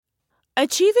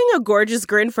Achieving a gorgeous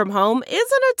grin from home isn't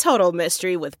a total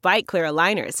mystery with Byte Clear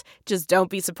aligners. Just don't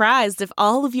be surprised if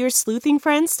all of your sleuthing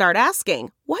friends start asking,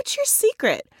 "What's your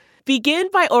secret?" Begin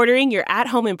by ordering your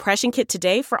at-home impression kit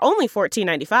today for only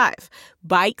 $14.95.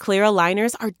 Byte Clear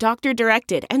aligners are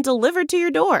doctor-directed and delivered to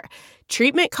your door.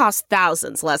 Treatment costs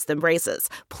thousands less than braces.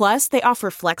 Plus, they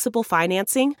offer flexible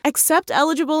financing, accept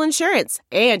eligible insurance,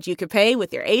 and you can pay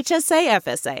with your HSA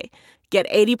FSA. Get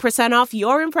 80% off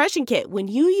your impression kit when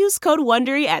you use code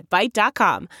WONDERY at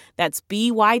Byte.com. That's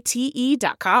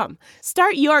BYTE.com.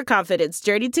 Start your confidence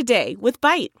journey today with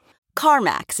Byte.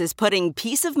 CarMax is putting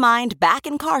peace of mind back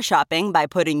in car shopping by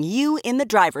putting you in the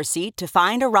driver's seat to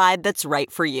find a ride that's right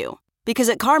for you. Because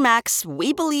at CarMax,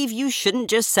 we believe you shouldn't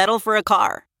just settle for a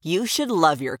car. You should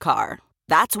love your car.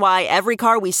 That's why every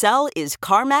car we sell is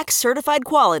CarMax certified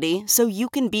quality, so you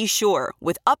can be sure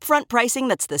with upfront pricing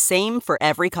that's the same for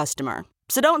every customer.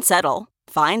 So don't settle.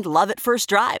 Find love at first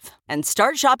drive and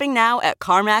start shopping now at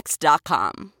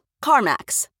CarMax.com.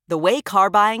 CarMax, the way car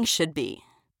buying should be.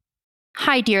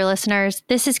 Hi, dear listeners.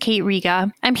 This is Kate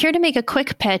Riga. I'm here to make a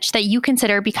quick pitch that you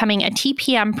consider becoming a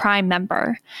TPM Prime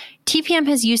member. TPM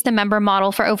has used the member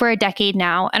model for over a decade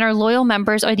now, and our loyal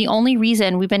members are the only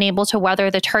reason we've been able to weather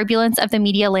the turbulence of the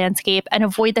media landscape and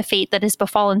avoid the fate that has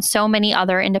befallen so many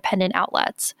other independent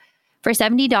outlets. For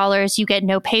 $70, you get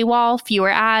no paywall, fewer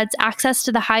ads, access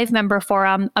to the Hive member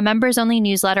forum, a members-only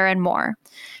newsletter, and more.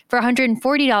 For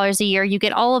 $140 a year, you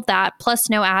get all of that, plus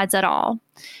no ads at all.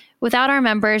 Without our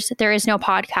members, there is no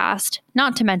podcast,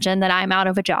 not to mention that I'm out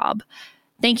of a job.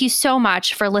 Thank you so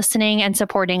much for listening and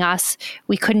supporting us.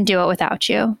 We couldn't do it without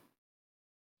you.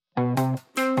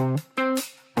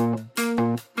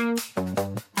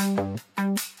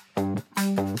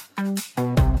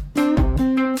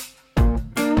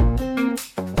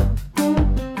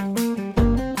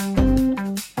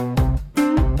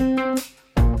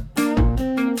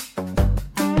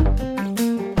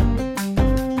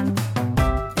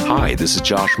 Hi, this is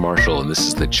Josh Marshall, and this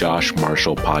is the Josh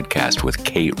Marshall Podcast with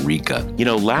Kate Riga. You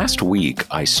know, last week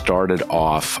I started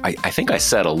off, I think I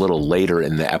said a little later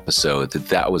in the episode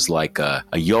that was like a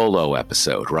YOLO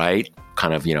episode, right?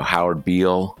 Kind of, Howard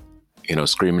Beale,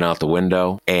 screaming out the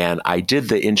window. And I did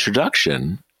the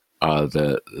introduction,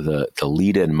 the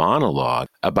lead-in monologue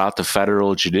about the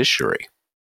federal judiciary,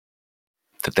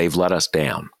 that they've let us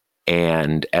down.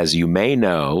 And as you may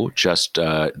know, just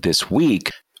this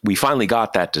week, we finally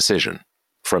got that decision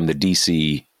from the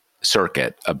D.C.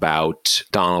 Circuit about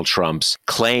Donald Trump's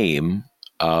claim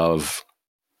of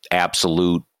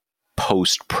absolute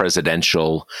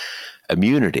post-presidential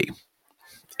immunity.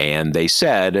 And they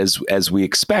said, as we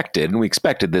expected, and we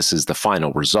expected this is the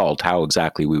final result, how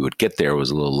exactly we would get there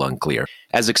was a little unclear.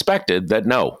 As expected, that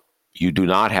no, you do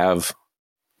not have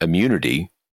immunity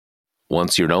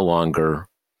once you're no longer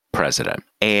president.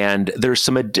 And there's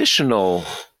some additional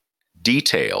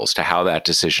details to how that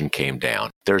decision came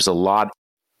down. There's a lot.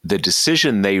 The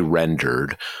decision they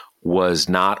rendered was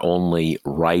not only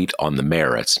right on the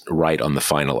merits, right on the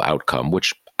final outcome,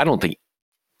 which I don't think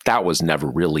that was never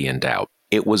really in doubt.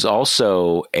 It was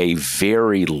also a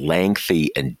very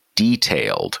lengthy and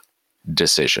detailed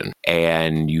decision.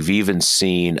 And you've even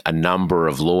seen a number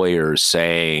of lawyers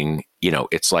saying,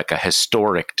 it's like a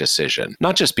historic decision,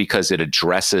 not just because it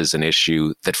addresses an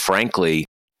issue that, frankly,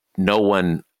 no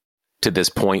one to this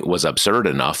point was absurd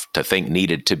enough to think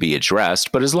needed to be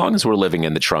addressed. But as long as we're living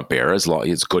in the Trump era,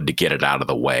 it's good to get it out of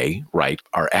the way, right?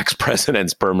 Our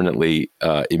ex-president's permanently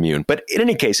immune. But in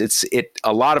any case,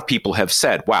 a lot of people have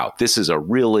said, wow, this is a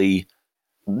really,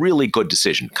 really good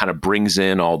decision. Kind of brings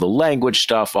in all the language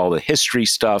stuff, all the history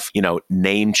stuff,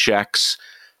 name checks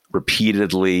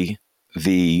repeatedly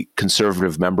the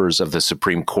conservative members of the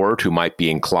Supreme Court who might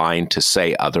be inclined to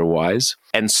say otherwise.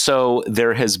 And so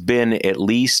there has been at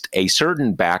least a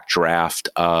certain backdraft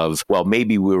of, well,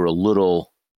 maybe we were a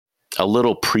little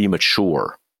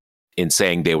premature in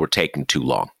saying they were taking too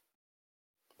long,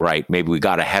 right? Maybe we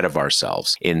got ahead of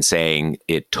ourselves in saying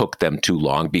it took them too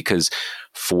long because,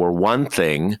 for one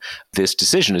thing, this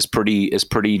decision is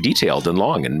pretty detailed and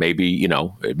long, and maybe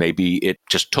it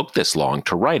just took this long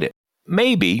to write it.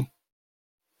 Maybe.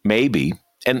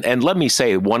 And let me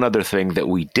say one other thing that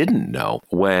we didn't know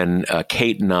when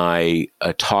Kate and I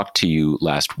talked to you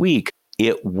last week.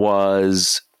 It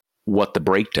was what the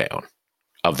breakdown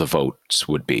of the votes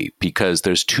would be, because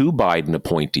there's 2 Biden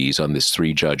appointees on this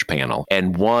 3-judge panel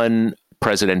and 1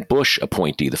 President Bush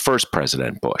appointee, the first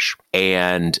President Bush.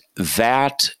 And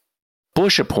that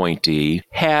Bush appointee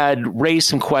had raised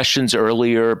some questions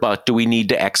earlier about, do we need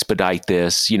to expedite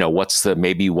this? What's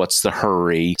the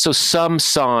hurry? So some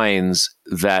signs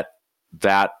that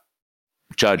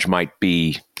judge might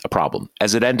be a problem.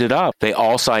 As it ended up, they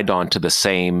all signed on to the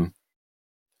same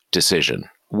decision,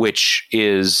 which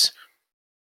is,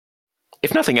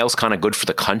 if nothing else, kind of good for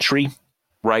the country,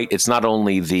 right? It's not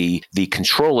only the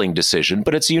controlling decision,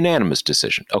 but it's a unanimous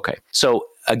decision. Okay. So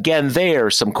again,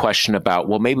 there's some question about,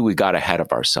 well, maybe we got ahead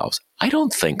of ourselves. I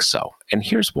don't think so. And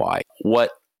here's why.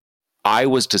 What I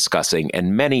was discussing,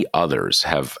 and many others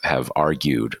have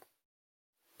argued,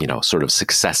 sort of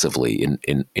successively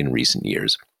in recent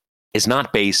years, is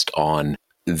not based on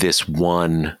this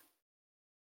one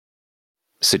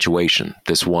situation,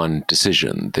 this one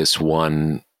decision, this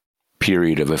one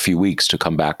period of a few weeks to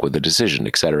come back with a decision,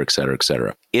 et cetera, et cetera, et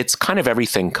cetera. It's kind of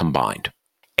everything combined.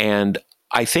 And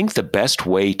I think the best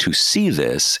way to see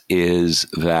this is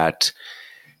that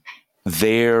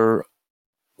there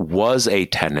was a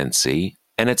tendency,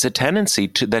 and it's a tendency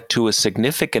that to a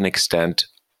significant extent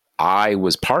I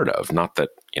was part of. Not that,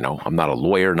 I'm not a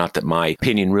lawyer, not that my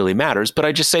opinion really matters, but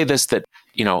I just say this, that,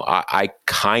 I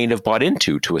kind of bought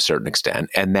into to a certain extent.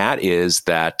 And that is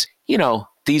that,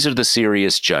 these are the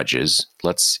serious judges.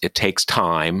 It takes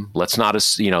time. Let's not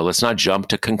jump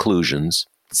to conclusions.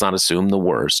 Let's not assume the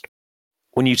worst.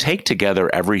 When you take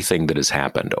together everything that has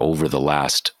happened over the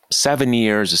last 7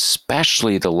 years,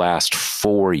 especially the last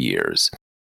 4 years,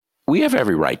 we have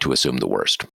every right to assume the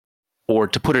worst. Or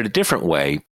to put it a different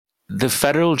way, the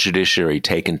federal judiciary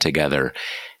taken together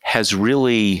has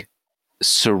really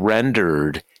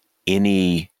surrendered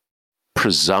any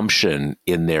presumption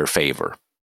in their favor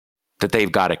that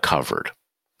they've got it covered,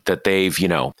 that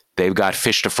they've got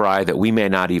fish to fry that we may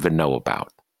not even know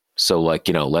about. So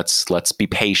let's be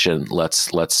patient.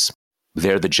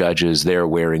 They're the judges. They're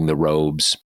wearing the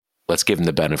robes. Let's give them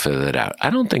the benefit of the doubt. I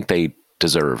don't think they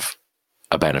deserve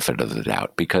a benefit of the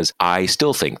doubt, because I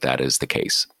still think that is the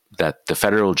case, that the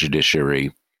federal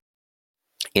judiciary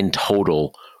in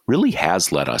total really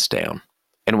has let us down.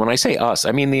 And when I say us,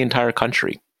 I mean the entire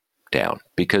country down,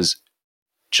 because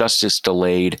justice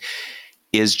delayed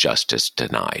is justice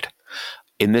denied.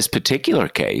 In this particular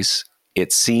case,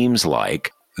 it seems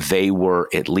like they were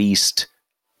at least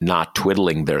not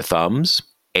twiddling their thumbs.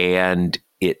 And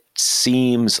it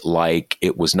seems like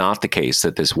it was not the case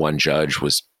that this one judge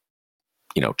was,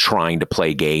 trying to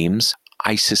play games.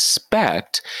 I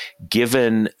suspect,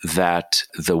 given that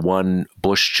the one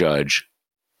Bush judge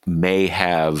may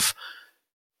have,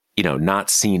 not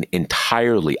seen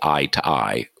entirely eye to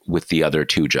eye with the other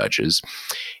two judges,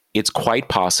 it's quite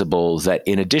possible that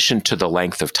in addition to the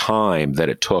length of time that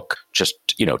it took just,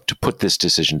 to put this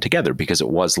decision together, because it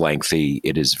was lengthy,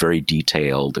 it is very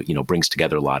detailed, brings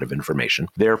together a lot of information,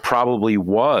 there probably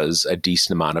was a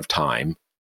decent amount of time,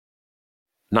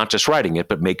 not just writing it,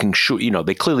 but making sure,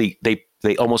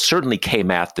 they almost certainly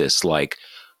came at this like,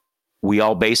 we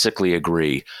all basically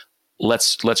agree,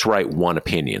 let's write one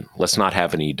opinion. Let's not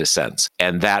have any dissents.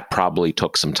 And that probably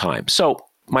took some time. So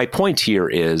my point here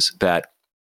is that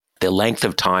the length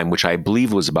of time, which I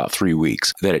believe was about 3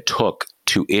 weeks, that it took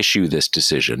to issue this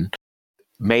decision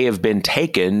may have been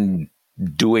taken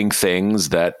doing things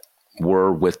that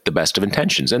were with the best of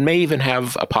intentions and may even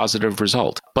have a positive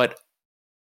result. But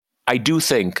I do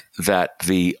think that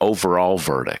the overall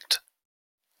verdict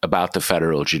about the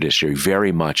federal judiciary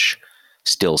very much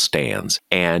still stands.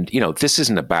 And, this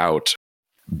isn't about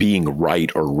being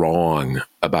right or wrong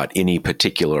about any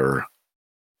particular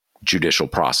judicial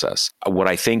process. What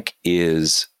I think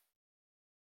is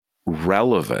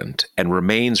relevant and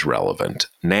remains relevant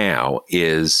now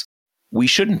is we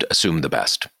shouldn't assume the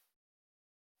best.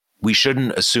 We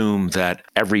shouldn't assume that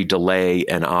every delay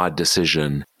and odd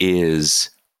decision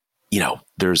is,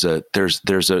 there's a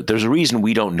reason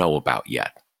we don't know about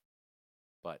yet.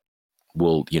 But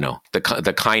we'll,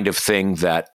 the kind of thing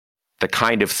that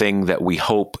we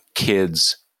hope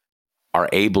kids are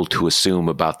able to assume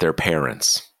about their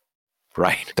parents.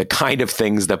 Right. The kind of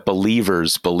things that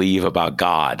believers believe about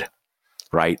God,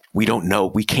 right? We don't know.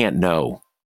 We can't know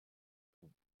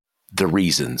the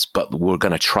reasons, but we're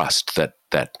going to trust that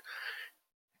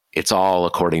it's all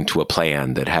according to a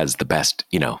plan that has the best,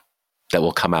 that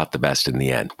will come out the best in the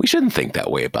end. We shouldn't think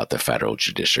that way about the federal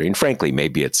judiciary. And frankly,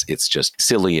 maybe it's just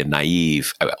silly and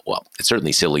naive. Well, it's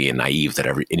certainly silly and naive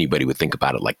that anybody would think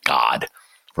about it like God.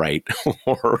 Right.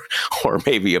 or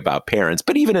maybe about parents,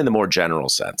 but even in the more general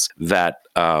sense that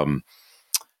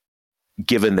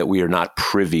given that we are not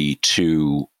privy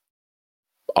to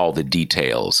all the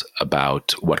details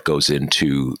about what goes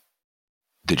into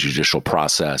the judicial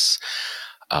process,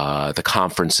 the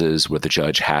conferences where the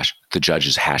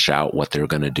judges hash out what they're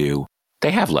going to do,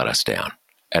 they have let us down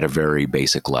at a very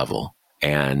basic level,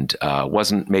 and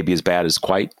wasn't maybe as bad as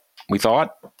quite we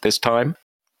thought this time,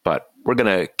 but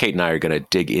Kate and I are going to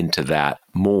dig into that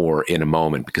more in a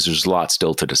moment, because there's a lot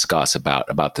still to discuss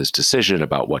about this decision,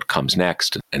 about what comes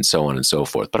next, and so on and so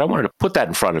forth. But I wanted to put that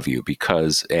in front of you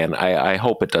because, and I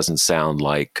hope it doesn't sound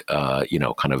like,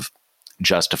 kind of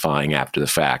justifying after the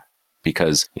fact,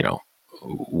 because,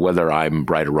 whether I'm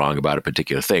right or wrong about a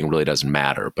particular thing really doesn't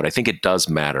matter. But I think it does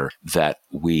matter that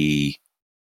we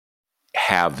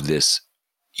have this,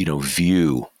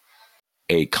 view,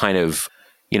 a kind of,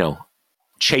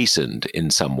 chastened in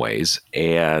some ways,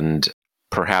 and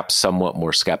perhaps somewhat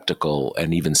more skeptical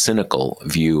and even cynical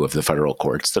view of the federal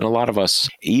courts than a lot of us,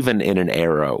 even in an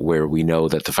era where we know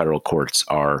that the federal courts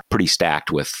are pretty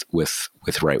stacked with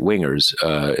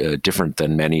right-wingers, different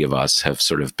than many of us have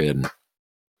sort of been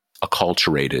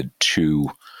acculturated to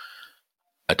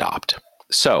adopt.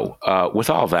 So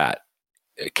with all that,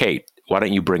 Kate, why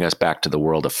don't you bring us back to the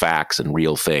world of facts and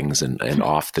real things and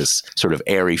off this sort of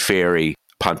airy-fairy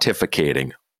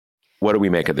pontificating. What do we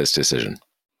make of this decision?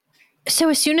 So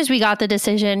as soon as we got the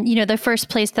decision, the first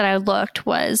place that I looked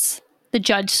was the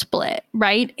judge split,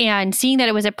 right? And seeing that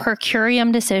it was a per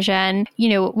curiam decision,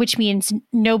 which means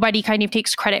nobody kind of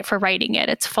takes credit for writing it.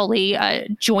 It's fully a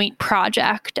joint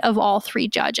project of all three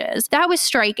judges. That was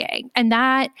striking. And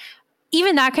that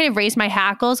kind of raised my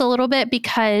hackles a little bit,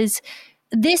 because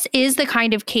this is the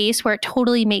kind of case where it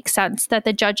totally makes sense that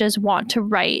the judges want to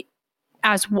write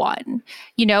as one.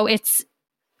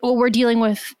 We're dealing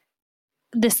with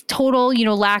this total,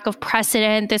 lack of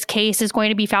precedent. This case is going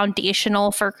to be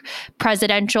foundational for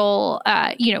presidential,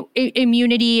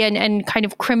 immunity and kind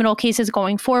of criminal cases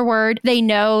going forward. They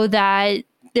know that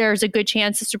there's a good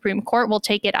chance the Supreme Court will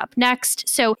take it up next.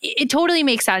 So it totally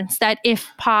makes sense that if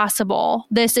possible,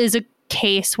 this is a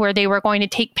case where they were going to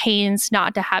take pains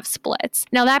not to have splits.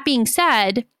 Now, that being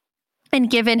said, and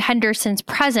given Henderson's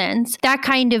presence, that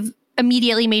kind of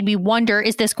immediately made me wonder,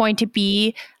 is this going to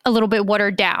be a little bit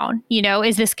watered down?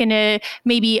 Is this going to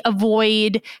maybe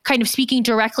avoid kind of speaking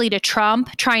directly to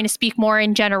Trump, trying to speak more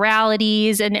in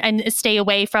generalities and stay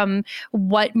away from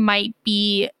what might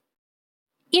be,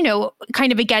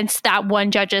 kind of against that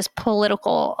one judge's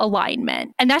political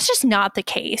alignment? And that's just not the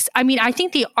case. I mean, I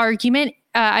think the argument,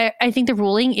 I think the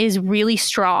ruling is really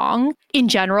strong in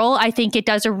general. I think it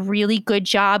does a really good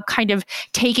job kind of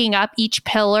taking up each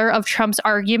pillar of Trump's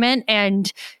argument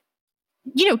and,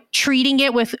 treating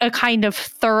it with a kind of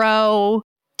thorough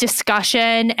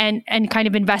discussion and kind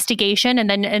of investigation,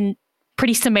 and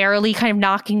pretty summarily kind of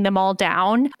knocking them all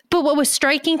down. But what was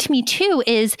striking to me too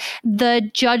is the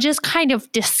judges' kind of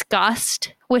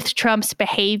disgust with Trump's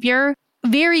behavior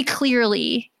very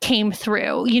clearly came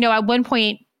through. At one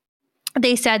point,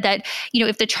 they said that,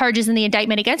 if the charges in the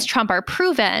indictment against Trump are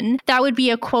proven, that would be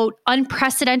a, quote,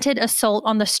 unprecedented assault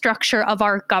on the structure of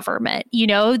our government.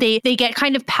 They get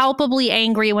kind of palpably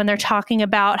angry when they're talking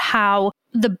about how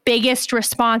the biggest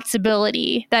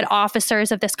responsibility that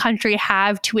officers of this country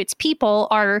have to its people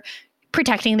are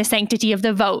protecting the sanctity of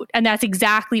the vote. And that's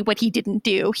exactly what he didn't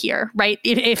do here, right?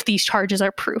 If these charges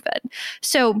are proven.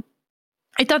 So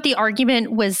I thought the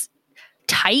argument was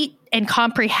tight and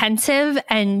comprehensive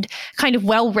and kind of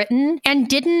well written, and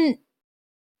didn't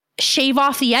shave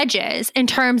off the edges in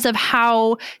terms of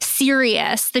how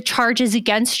serious the charges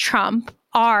against Trump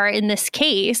are in this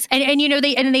case. And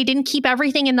they didn't keep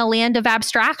everything in the land of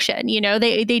abstraction.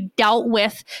 They dealt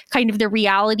with kind of the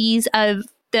realities of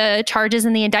the charges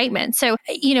in the indictment. So,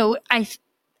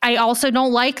 I also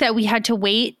don't like that we had to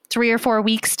wait 3 or 4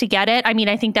 weeks to get it. I mean,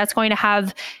 I think that's going to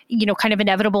have, kind of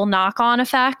inevitable knock-on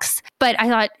effects. But I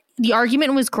thought the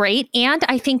argument was great. And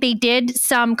I think they did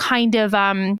some kind of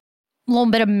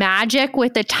little bit of magic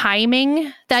with the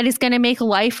timing that is going to make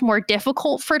life more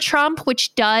difficult for Trump,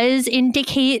 which does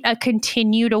indicate a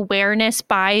continued awareness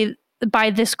by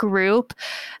this group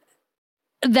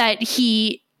that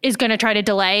he is going to try to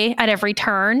delay at every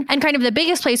turn. And kind of the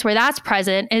biggest place where that's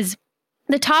present is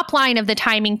the top line of the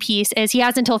timing piece is he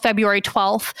has until February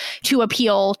 12th to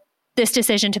appeal this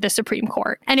decision to the Supreme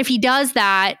Court. And if he does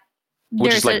that,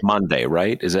 which is like Monday,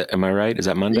 right? Am I right? Is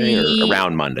that Monday or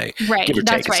around Monday? Right. Give or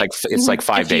take. Right. It's like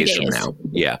 5 days from now.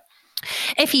 Yeah.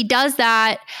 If he does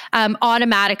that,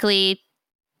 automatically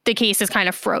the case is kind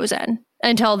of frozen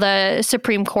until the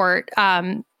Supreme Court,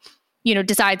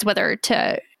 decides whether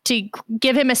to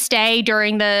give him a stay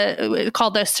during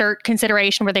called the cert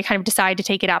consideration, where they kind of decide to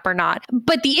take it up or not.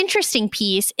 But the interesting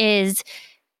piece is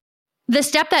the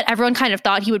step that everyone kind of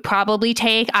thought he would probably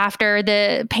take after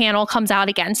the panel comes out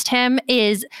against him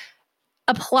is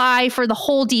apply for the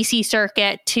whole DC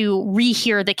circuit to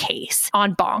rehear the case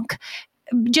en banc.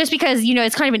 just because,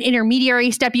 it's kind of an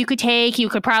intermediary step you could take. You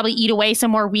could probably eat away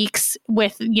some more weeks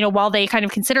with, while they kind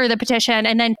of consider the petition.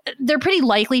 And then they're pretty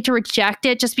likely to reject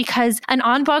it just because an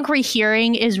en banc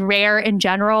rehearing is rare in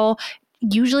general.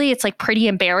 Usually it's like pretty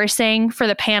embarrassing for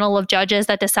the panel of judges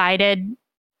that decided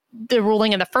the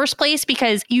ruling in the first place,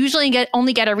 because you usually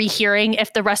only get a rehearing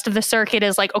if the rest of the circuit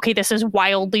is like, okay, this is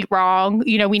wildly wrong.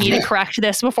 We need to correct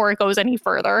this before it goes any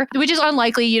further, which is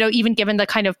unlikely, even given the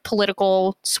kind of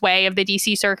political sway of the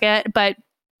DC circuit. But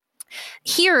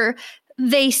here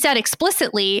they said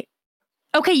explicitly,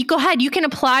 okay, you go ahead, you can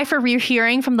apply for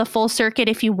rehearing from the full circuit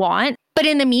if you want. But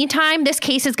in the meantime, this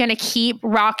case is going to keep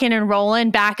rocking and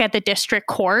rolling back at the district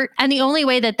court. And the only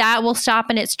way that will stop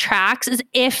in its tracks is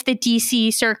if the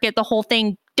DC circuit, the whole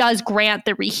thing, does grant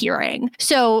the rehearing.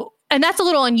 So, and that's a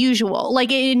little unusual.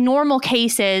 Like in normal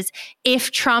cases,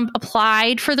 if Trump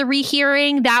applied for the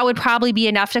rehearing, that would probably be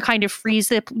enough to kind of freeze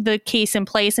the case in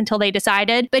place until they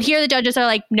decided. But here the judges are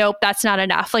like, nope, that's not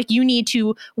enough. Like you need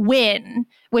to win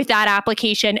with that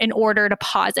application in order to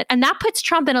pause it. And that puts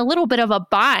Trump in a little bit of a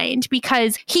bind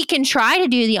because he can try to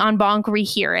do the en banc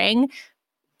rehearing.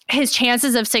 His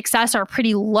chances of success are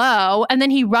pretty low. And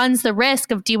then he runs the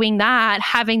risk of doing that,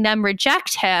 having them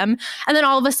reject him. And then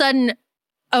all of a sudden,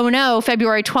 oh no,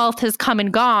 February 12th has come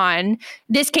and gone.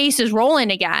 This case is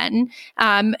rolling again.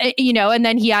 And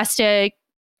then he has to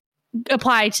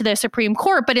apply to the Supreme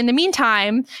Court. But in the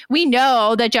meantime, we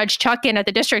know that Judge Chutkan at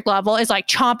the district level is like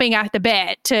chomping at the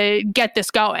bit to get this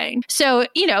going. So,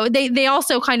 they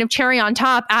also kind of cherry on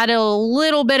top added a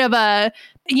little bit of a,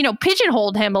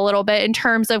 pigeonholed him a little bit in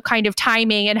terms of kind of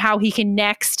timing and how he can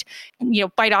next,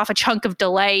 bite off a chunk of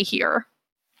delay here.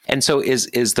 And so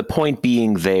is the point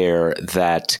being there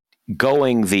that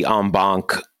going the en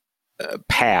banc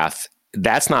path,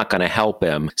 that's not going to help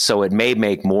him. So it may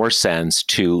make more sense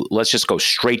to let's just go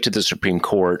straight to the Supreme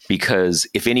Court, because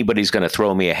if anybody's going to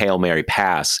throw me a Hail Mary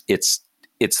pass, it's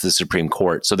the Supreme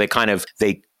Court. So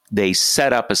they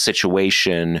set up a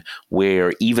situation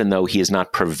where even though he is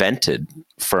not prevented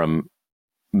from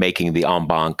making the en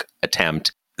banc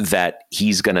attempt, that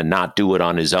he's going to not do it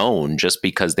on his own just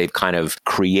because they've kind of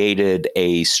created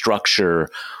a structure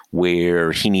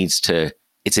where he needs to,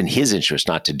 it's in his interest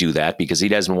not to do that because he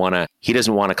doesn't want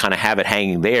to kind of have it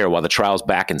hanging there while the trial's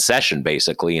back in session,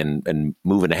 basically, and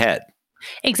moving ahead.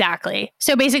 Exactly.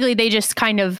 So basically they just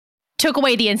kind of took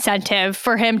away the incentive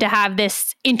for him to have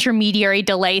this intermediary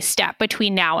delay step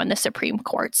between now and the Supreme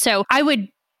Court. So I would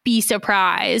be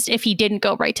surprised if he didn't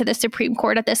go right to the Supreme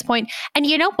Court at this point. And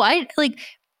you know what? Like,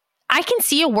 I can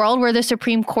see a world where the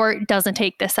Supreme Court doesn't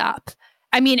take this up.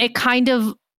 I mean,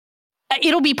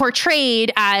 it'll be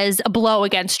portrayed as a blow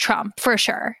against Trump for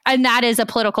sure. And that is a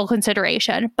political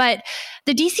consideration. But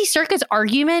the DC Circuit's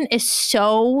argument is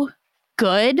so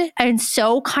good and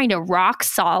so kind of rock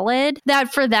solid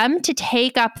that for them to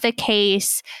take up the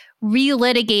case,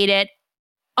 relitigate it,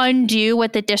 undo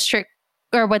what the district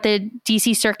or what the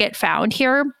DC Circuit found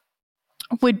here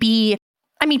would be,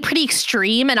 pretty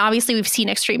extreme. And obviously we've seen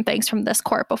extreme things from this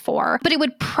court before, but it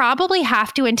would probably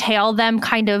have to entail them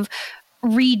kind of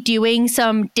redoing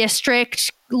some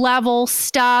district level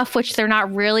stuff, which they're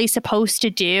not really supposed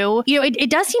to do. It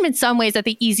does seem in some ways that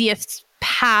the easiest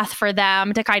path for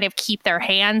them to kind of keep their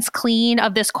hands clean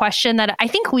of this question that I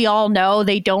think we all know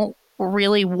they don't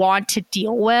really want to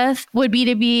deal with would be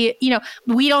to be,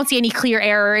 we don't see any clear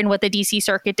error in what the DC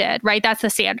Circuit did, right? That's the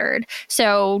standard.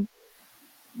 So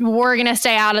we're going to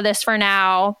stay out of this for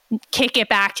now, kick it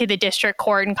back to the district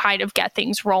court and kind of get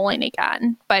things rolling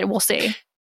again. But we'll see.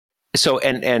 So,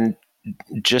 and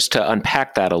just to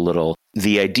unpack that a little,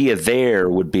 the idea there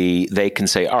would be they can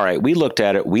say, all right, we looked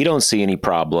at it. We don't see any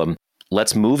problem.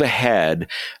 Let's move ahead.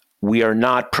 We are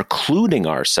not precluding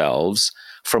ourselves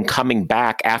from coming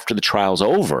back after the trial's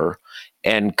over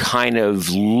and kind of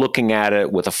looking at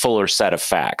it with a fuller set of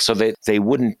facts. So they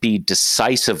wouldn't be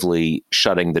decisively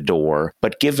shutting the door.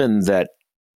 But given that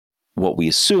what we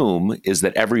assume is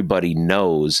that everybody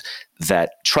knows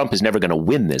that Trump is never going to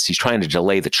win this, he's trying to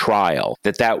delay the trial,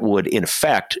 that would in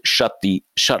effect shut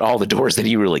all the doors that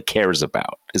he really cares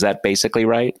about. Is that basically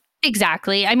right?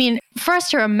 Exactly. For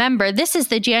us to remember, this is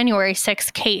the January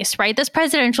 6th case, right? This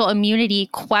presidential immunity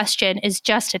question is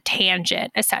just a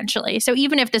tangent, essentially. So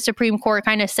even if the Supreme Court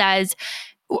kind of says,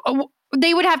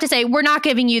 They would have to say, we're not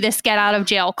giving you this get out of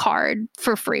jail card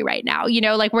for free right now.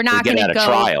 Like we're not going to go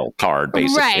trial card,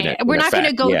 basically. Right. We're not going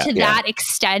to go to that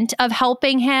extent of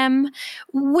helping him,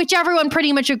 which everyone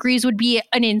pretty much agrees would be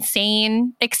an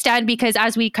insane extent, because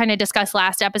as we kind of discussed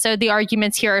last episode, the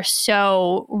arguments here are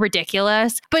so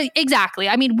ridiculous. But exactly.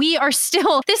 I mean,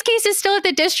 this case is still at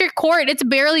the district court. It's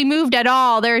barely moved at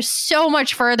all. There's so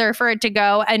much further for it to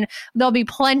go. And there'll be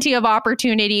plenty of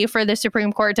opportunity for the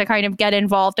Supreme Court to kind of get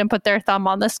involved and put their thumb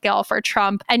on the scale for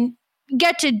Trump, and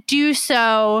get to do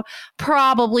so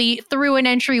probably through an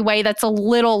entryway that's a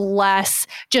little less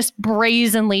just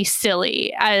brazenly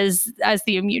silly as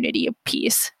the immunity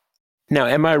piece. Now,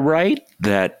 am I right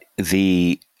that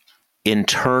the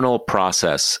internal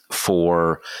process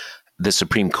for the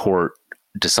Supreme Court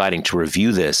deciding to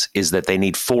review this is that they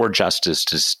need 4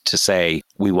 justices to say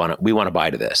we want to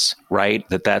buy to this, right?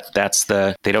 That's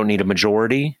they don't need a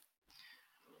majority.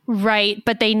 Right,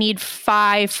 but they need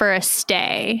 5 for a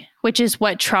stay, which is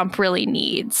what Trump really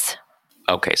needs.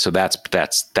 Okay, so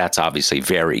that's obviously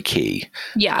very key.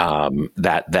 Yeah,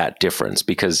 that difference,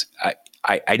 because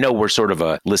I know we're sort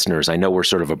of listeners. I know we're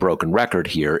sort of a broken record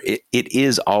here. It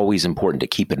is always important to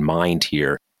keep in mind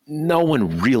here. No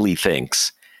one really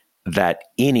thinks that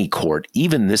any court,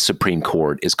 even this Supreme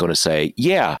Court, is going to say,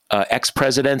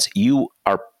 ex-presidents, you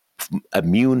are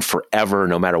immune forever,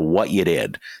 no matter what you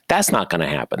did. That's not going to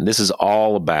happen. This is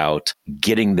all about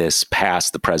getting this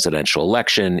past the presidential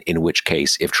election, in which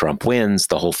case, if Trump wins,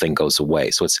 the whole thing goes away.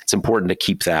 So it's important to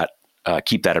keep that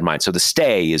in mind. So the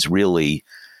stay is really,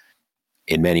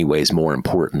 in many ways, more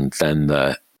important than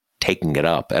the taking it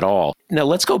up at all. Now,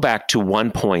 let's go back to one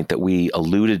point that we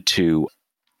alluded to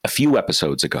a few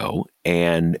episodes ago,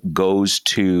 and goes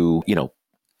to,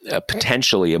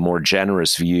 potentially a more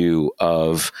generous view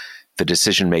of the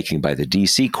decision-making by the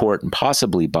D.C. court and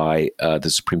possibly by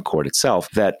the Supreme Court itself,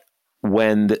 that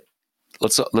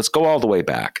let's go all the way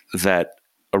back, that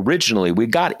originally we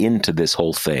got into this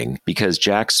whole thing because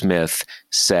Jack Smith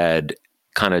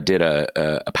kind of did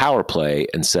a power play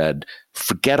and said,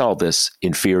 forget all this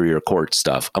inferior court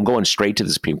stuff. I'm going straight to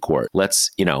the Supreme Court. Let's,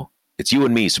 it's you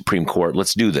and me, Supreme Court.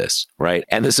 Let's do this, right?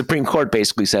 And the Supreme Court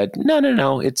basically said,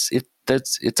 no,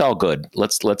 it's all good.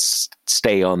 Let's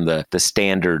stay on the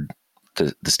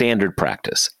standard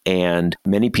practice. And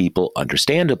many people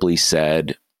understandably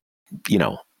said,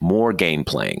 more game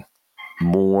playing,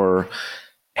 more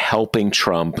helping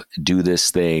Trump do this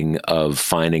thing of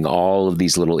finding all of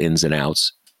these little ins and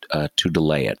outs to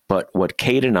delay it. But what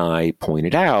Kate and I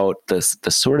pointed out, the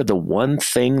sort of the one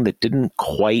thing that didn't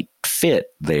quite fit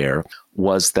there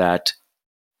was that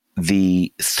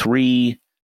the 3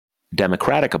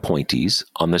 Democratic appointees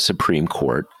on the Supreme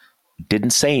Court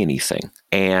didn't say anything.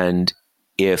 And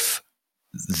if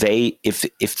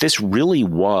this really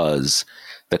was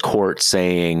the court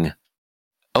saying,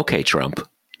 okay, Trump,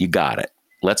 you got it,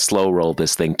 let's slow roll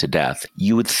this thing to death,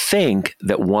 you would think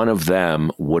that one of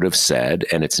them would have said,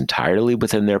 and it's entirely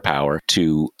within their power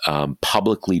to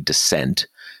publicly dissent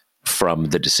from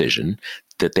the decision,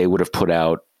 that they would have put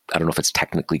out, I don't know if it's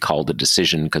technically called a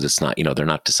decision because it's not, they're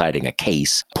not deciding a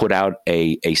case, put out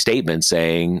a statement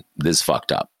saying this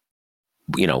fucked up.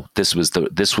 This was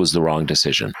the wrong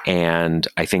decision. And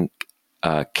I think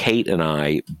Kate and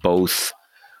I both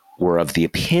were of the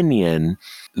opinion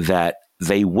that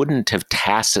they wouldn't have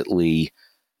tacitly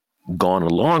gone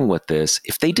along with this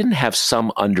if they didn't have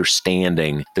some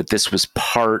understanding that this was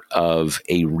part of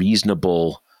a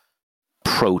reasonable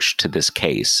approach to this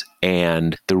case.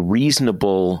 And the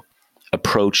reasonable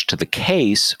approach to the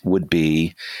case would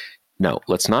be, no,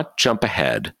 let's not jump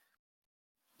ahead.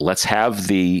 Let's have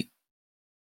the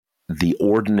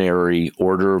ordinary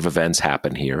order of events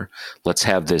happen here. Let's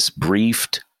have this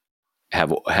briefed,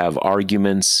 have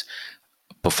arguments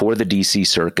before the DC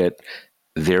circuit.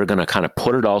 They're going to kind of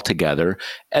put it all together.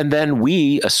 And then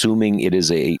we, assuming it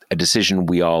is a decision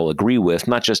we all agree with,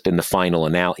 not just in the final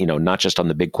not just on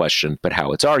the big question, but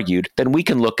how it's argued, then we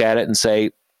can look at it and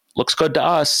say, looks good to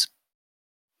us.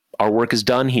 Our work is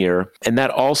done here. And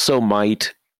that also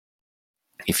might,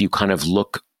 if you kind of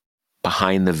look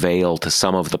behind the veil to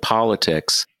some of the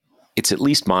politics, it's at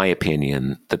least my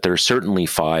opinion that there are certainly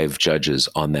 5 judges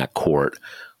on that court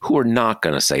who are not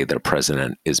going to say that a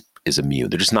president is immune.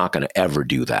 They're just not going to ever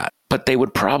do that. But they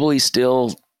would probably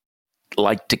still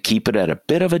like to keep it at a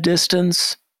bit of a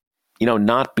distance,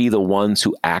 not be the ones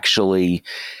who actually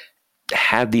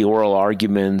had the oral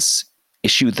arguments,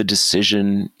 issue the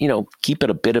decision, keep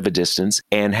it a bit of a distance.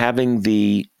 And having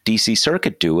the DC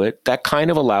Circuit do it, that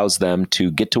kind of allows them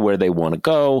to get to where they want to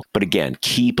go. But again,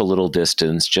 keep a little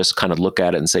distance, just kind of look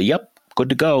at it and say, yep, good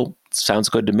to go. Sounds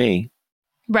good to me.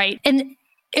 Right. And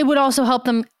it would also help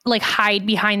them like hide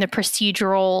behind the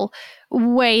procedural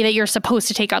way that you're supposed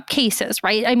to take up cases,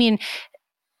 right? I mean,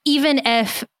 even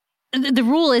if the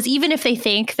rule is, even if they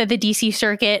think that the DC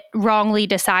Circuit wrongly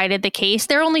decided the case,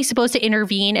 they're only supposed to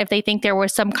intervene if they think there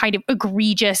was some kind of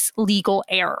egregious legal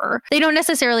error. They don't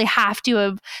necessarily have to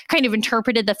have kind of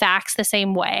interpreted the facts the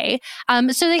same way.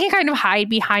 So they can kind of hide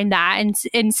behind that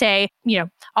and say, you know,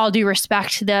 all due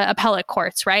respect to the appellate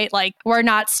courts, right? Like, we're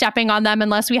not stepping on them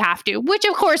unless we have to, which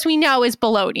of course we know is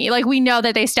baloney. Like, we know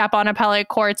that they step on appellate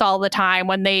courts all the time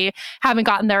when they haven't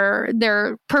gotten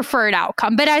their preferred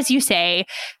outcome. But as you say,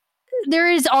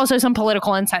 there is also some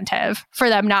political incentive for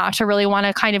them not to really want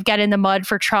to kind of get in the mud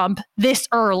for Trump this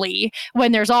early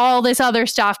when there's all this other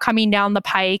stuff coming down the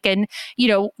pike. And, you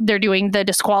know, they're doing the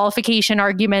disqualification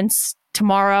arguments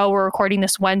tomorrow. We're recording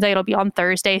this Wednesday. It'll be on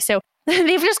Thursday. So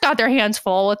they've just got their hands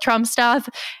full with Trump stuff.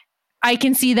 I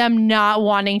can see them not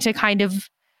wanting to kind of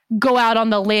go out on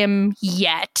the limb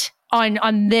yet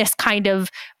on this kind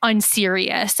of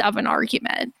unserious of an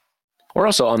argument. Or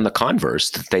also on the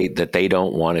converse, that they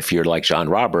don't want, if you're like John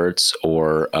Roberts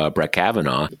or Brett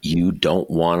Kavanaugh, you don't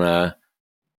want to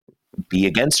be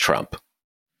against Trump.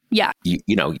 Yeah.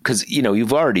 You know, because, you know,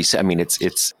 you've already said, I mean,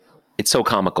 it's so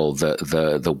comical,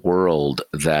 the world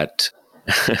that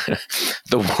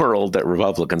the world that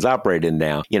Republicans operate in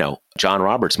now. You know, John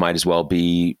Roberts might as well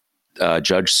be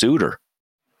Judge Souter.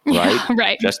 Right? Yeah,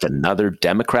 right. Just another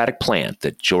Democratic plant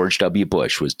that George W.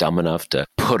 Bush was dumb enough to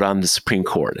put on the Supreme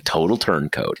Court, a total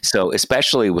turncoat. So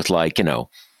especially with, like, you know,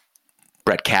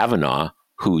 Brett Kavanaugh,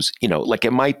 who's, you know, like,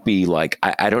 it might be like,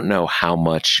 I don't know how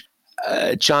much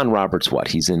John Roberts,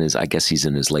 he's in his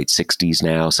late 60s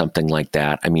now, something like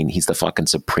that. I mean, he's the fucking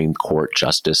Supreme Court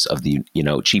Justice of the, you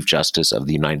know, Chief Justice of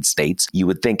the United States. You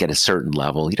would think at a certain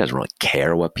level, he doesn't really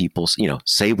care what people, you know,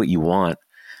 say what you want.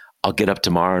 I'll get up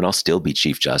tomorrow and I'll still be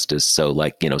Chief Justice. So,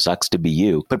 like, you know, sucks to be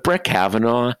you. But Brett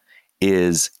Kavanaugh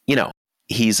is, you know,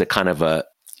 he's a kind of a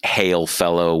hail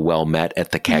fellow, well met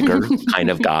at the kegger kind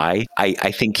of guy.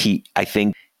 I think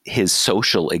his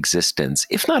social existence,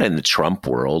 if not in the Trump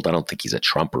world, I don't think he's a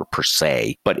Trumper per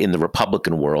se, but in the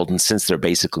Republican world, and since they're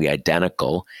basically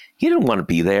identical, he didn't want to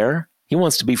be there. He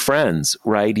wants to be friends,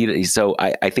 right? So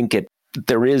I think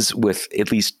there is, with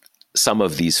at least some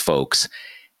of these folks,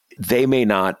 they may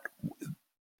not,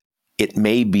 it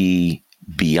may be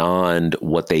beyond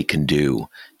what they can do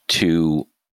to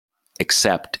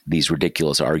accept these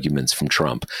ridiculous arguments from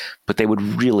Trump, but they would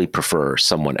really prefer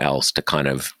someone else to kind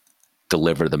of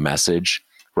deliver the message,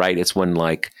 right? It's when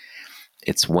you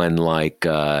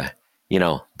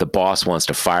know, the boss wants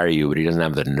to fire you, but he doesn't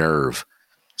have the nerve.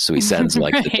 So he sends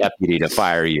like right. the deputy to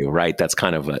fire you, right? That's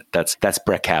kind of that's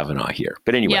Brett Kavanaugh here.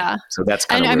 But anyway, yeah. So that's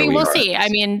kind of where we'll see. I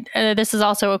mean, this is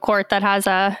also a court that has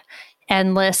a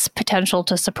endless potential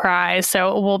to surprise.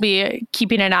 So we'll be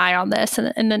keeping an eye on this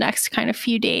in the next kind of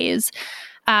few days.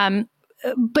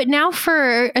 But now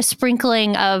for a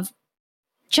sprinkling of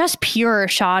just pure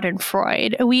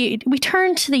schadenfreude, we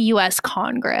turn to the U.S.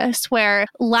 Congress, where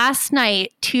last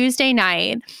night, Tuesday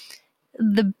night,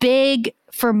 the big,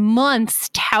 for months,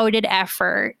 touted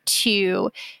effort to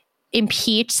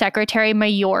impeach Secretary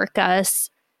Mayorkas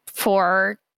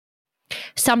for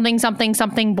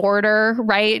something border,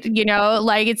 right? You know,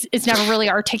 like it's never really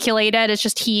articulated. It's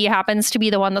just he happens to be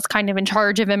the one that's kind of in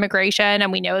charge of immigration.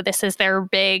 And we know this is their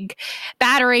big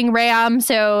battering ram.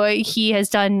 So he has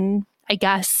done, I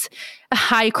guess,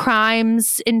 high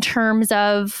crimes in terms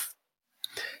of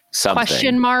something.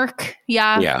 Question mark.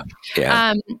 Yeah.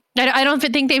 I don't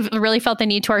think they've really felt the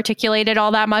need to articulate it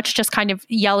all that much. Just kind of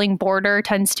yelling border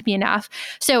tends to be enough.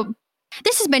 So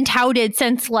this has been touted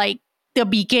since like the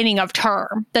beginning of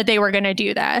term that they were going to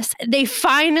do this. They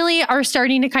finally are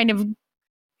starting to kind of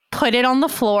put it on the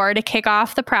floor to kick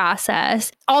off the process.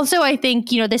 Also, I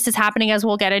think, you know, this is happening, as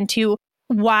we'll get into,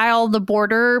 while the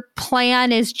border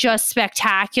plan is just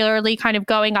spectacularly kind of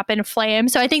going up in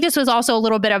flames. So I think this was also a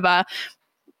little bit of a,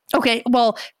 okay,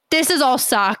 well, this is all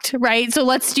sucked, right? So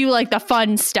let's do like the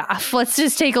fun stuff. Let's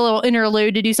just take a little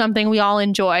interlude to do something we all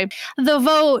enjoy. The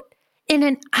vote, in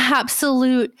an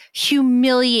absolute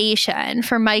humiliation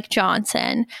for Mike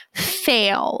Johnson,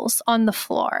 fails on the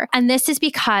floor. And this is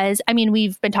because, I mean,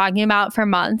 we've been talking about for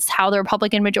months how the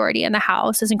Republican majority in the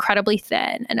House is incredibly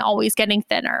thin and always getting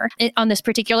thinner. On this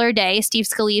particular day, Steve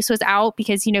Scalise was out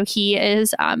because, you know, he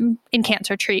is in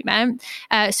cancer treatment.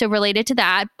 So related to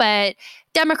that, but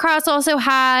Democrats also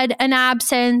had an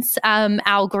absence.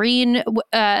 Al Green,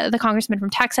 the congressman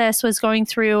from Texas, was going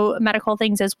through medical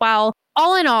things as well.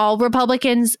 All in all,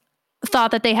 Republicans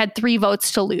thought that they had 3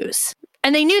 votes to lose.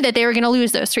 And they knew that they were going to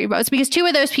lose those 3 votes because 2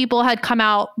 of those people had come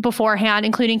out beforehand,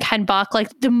 including Ken Buck, like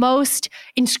the most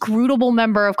inscrutable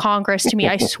member of Congress to me,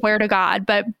 I swear to God.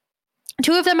 But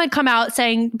 2 of them had come out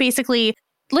saying basically,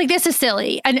 like, this is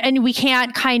silly and we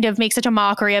can't kind of make such a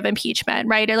mockery of impeachment,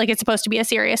 right? Or like it's supposed to be a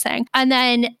serious thing. And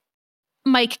then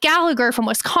Mike Gallagher from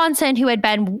Wisconsin, who had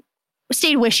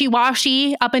stayed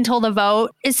wishy-washy up until the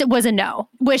vote, was a no,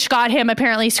 which got him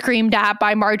apparently screamed at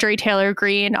by Marjorie Taylor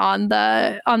Greene on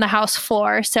the House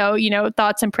floor. So,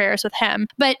 thoughts and prayers with him.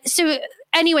 But so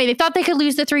anyway, they thought they could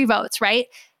lose the 3 votes, right?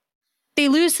 They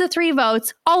lose the 3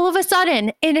 votes all of a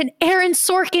sudden in an Aaron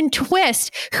Sorkin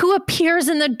twist, who appears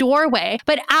in the doorway.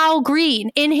 But Al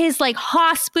Green, in his like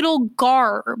hospital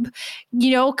garb,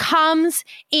 comes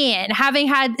in, having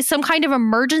had some kind of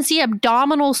emergency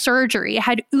abdominal surgery,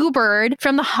 had Ubered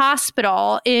from the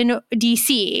hospital in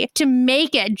DC to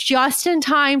make it just in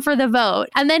time for the vote.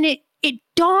 And then it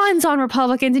dawns on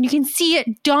Republicans, and you can see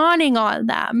it dawning on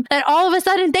them, that all of a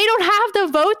sudden they don't have the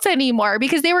votes anymore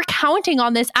because they were counting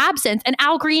on this absence. And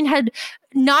Al Green had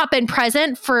not been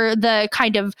present for the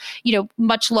kind of,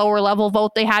 much lower level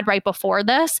vote they had right before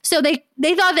this. So they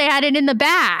thought they had it in the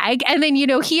bag. And then,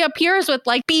 he appears with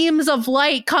like beams of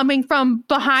light coming from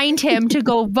behind him to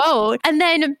go vote. And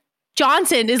then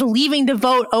Johnson is leaving the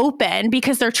vote open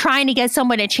because they're trying to get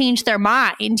someone to change their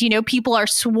mind. People are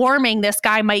swarming this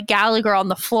guy, Mike Gallagher, on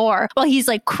the floor while he's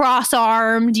like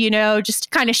cross-armed,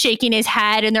 just kind of shaking his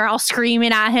head, and they're all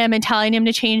screaming at him and telling him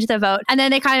to change the vote. And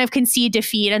then they kind of concede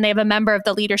defeat, and they have a member of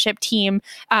the leadership team,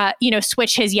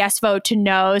 switch his yes vote to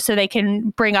no so they can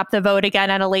bring up the vote again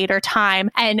at a later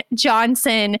time. And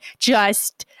Johnson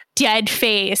just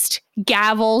dead-faced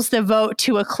gavels the vote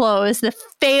to a close, the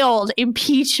failed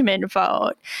impeachment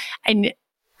vote. And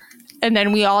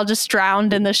then we all just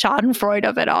drowned in the schadenfreude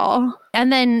of it all.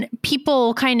 And then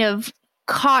people kind of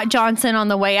caught Johnson on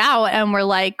the way out and were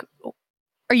like,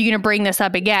 are you going to bring this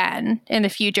up again in the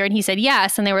future? And he said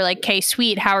yes. And they were like, okay,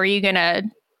 sweet. How are you going to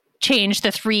change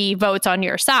the 3 votes on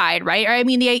your side, right? Or, I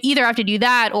mean, they either have to do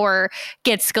that or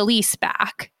get Scalise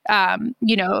back.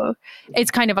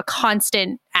 It's kind of a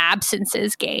constant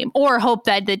absences game, or hope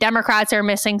that the Democrats are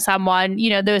missing someone,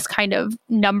 those kind of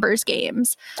numbers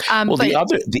games.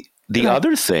 The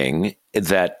other thing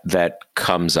that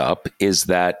comes up is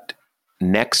that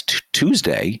next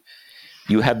Tuesday,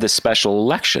 you have this special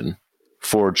election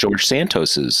for George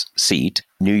Santos's seat,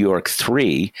 New York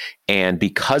 3. And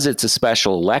because it's a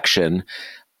special election,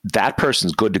 that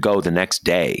person's good to go the next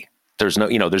day. There's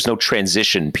no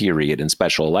transition period in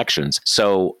special elections.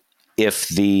 So if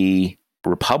the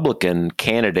Republican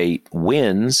candidate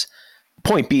wins,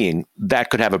 point being, that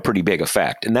could have a pretty big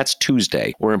effect. And that's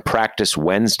Tuesday. We're in practice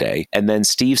Wednesday. And then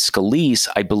Steve Scalise,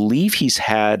 I believe he's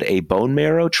had a bone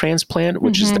marrow transplant,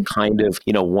 which is the kind of,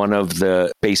 one of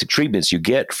the basic treatments you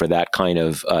get for that kind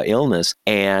of illness.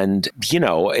 And,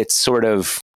 it's sort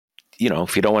of,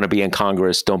 if you don't want to be in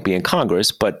Congress, don't be in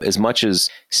Congress. But as much as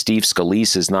Steve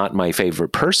Scalise is not my favorite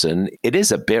person, it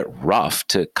is a bit rough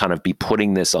to kind of be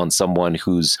putting this on someone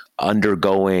who's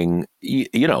undergoing,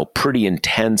 pretty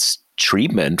intense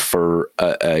treatment for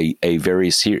a very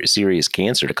serious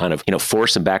cancer, to kind of,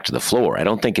 force him back to the floor. I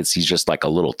don't think he's just like a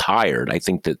little tired. I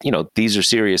think that, these are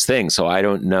serious things. So I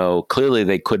don't know. Clearly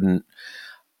they couldn't.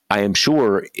 I am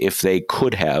sure if they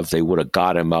could have, they would have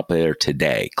got him up there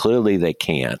today. Clearly they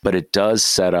can't, but it does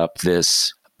set up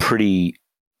this pretty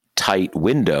tight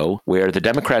window where the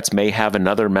Democrats may have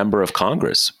another member of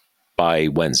Congress by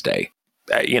Wednesday.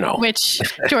 Which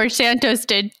George Santos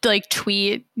did like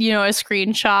tweet, a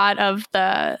screenshot of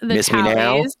the Miss tallies. Me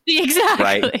now?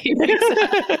 Exactly. Right.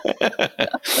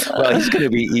 Well, he's going to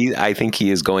be, I think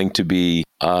he is going to be,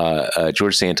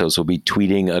 George Santos will be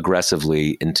tweeting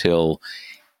aggressively until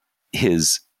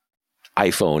his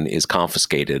iPhone is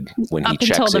confiscated when he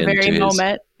checks until the into very his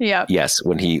moment. Yeah. Yes,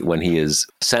 when he is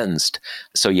sentenced.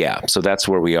 So that's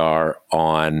where we are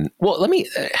on. Well, let me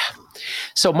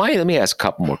ask a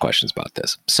couple more questions about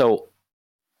this. So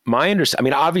my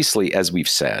understanding, obviously, as we've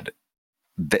said,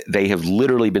 they have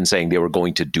literally been saying they were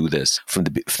going to do this from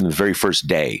the very first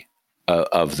day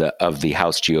of the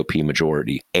House GOP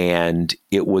majority, and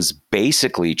it was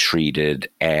basically treated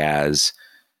as,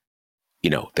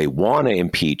 they want to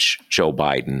impeach Joe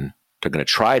Biden. They're going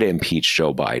to try to impeach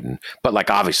Joe Biden, but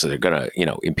obviously they're going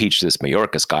to, impeach this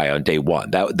Mayorkas guy on day one.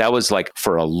 That was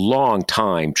for a long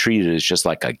time treated as just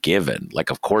like a given.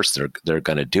 Of course they're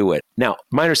going to do it. Now,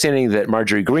 my understanding that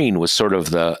Marjorie Greene was sort of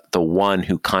the one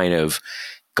who kind of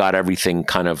got everything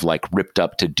kind of ripped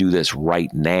up to do this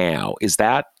right now.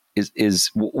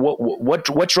 Is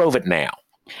what drove it now?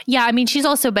 Yeah. She's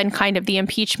also been kind of the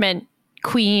impeachment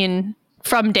queen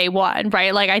from day one,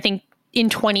 right? I think in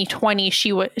 2020,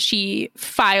 she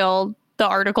filed the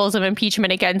articles of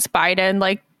impeachment against Biden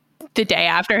like the day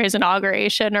after his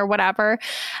inauguration or whatever.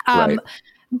 Right.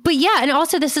 But yeah, and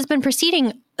also this has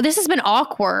been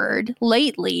awkward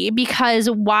lately because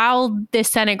while the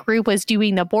Senate group was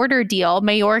doing the border deal,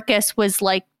 Mayorkas was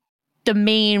like the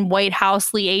main White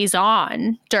House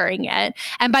liaison during it.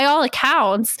 And by all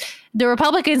accounts, the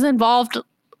Republicans involved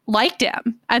liked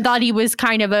him and thought he was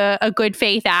kind of a good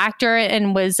faith actor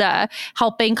and was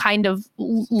helping kind of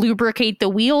lubricate the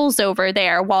wheels over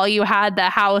there while you had the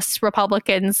House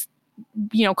Republicans,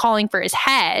 calling for his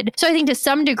head. So I think to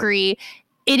some degree,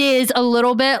 it is a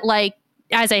little bit like,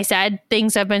 as I said,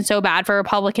 things have been so bad for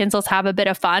Republicans, let's have a bit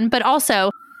of fun. But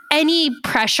also any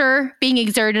pressure being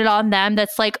exerted on them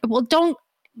that's like, well, don't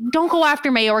go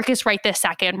after Mayorkas right this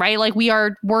second, right? Like we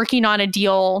are working on a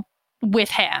deal with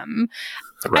him.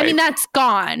 Right. I mean, that's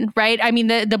gone, right? I mean,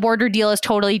 the border deal is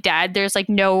totally dead. There's like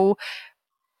no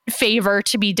favor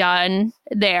to be done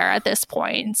there at this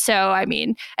point. So, I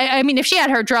mean, if she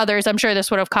had her druthers, I'm sure this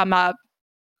would have come up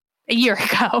a year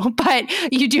ago. But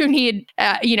you do need,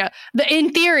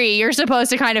 in theory, you're supposed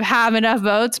to kind of have enough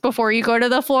votes before you go to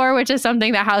the floor, which is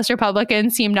something that House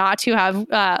Republicans seem not to have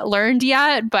learned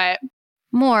yet. But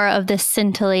more of this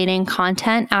scintillating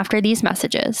content after these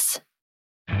messages.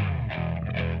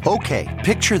 Okay,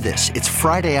 picture this. It's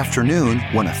Friday afternoon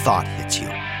when a thought hits you.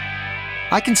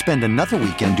 I can spend another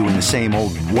weekend doing the same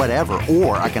old whatever,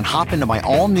 or I can hop into my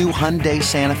all-new Hyundai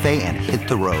Santa Fe and hit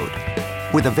the road.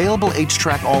 With available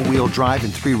H-Track all-wheel drive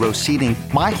and 3-row seating,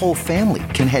 my whole family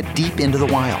can head deep into the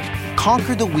wild.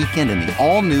 Conquer the weekend in the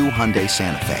all-new Hyundai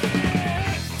Santa Fe.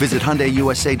 Visit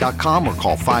HyundaiUSA.com or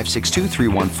call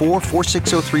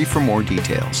 562-314-4603 for more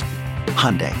details.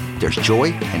 Hyundai, there's joy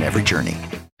in every journey.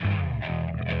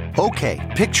 Okay,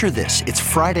 picture this. It's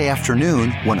Friday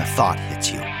afternoon when a thought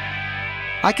hits you.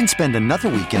 I can spend another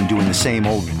weekend doing the same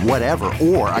old whatever,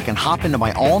 or I can hop into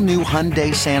my all-new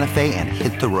Hyundai Santa Fe and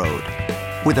hit the road.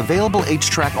 With available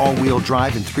H-Track all-wheel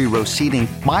drive and 3-row seating,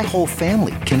 my whole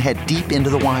family can head deep into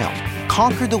the wild.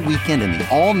 Conquer the weekend in the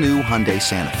all-new Hyundai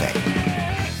Santa Fe.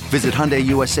 Visit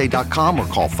HyundaiUSA.com or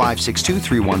call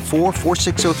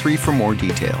 562-314-4603 for more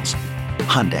details.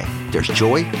 Hyundai, there's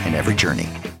joy in every journey.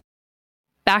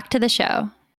 Back to the show.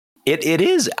 It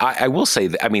is. I will say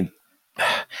that. I mean,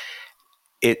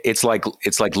 it's like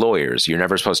lawyers. You're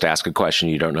never supposed to ask a question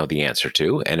you don't know the answer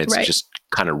to, and it's just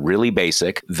kind of really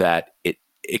basic.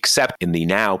 Except in the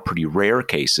now pretty rare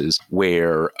cases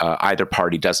where either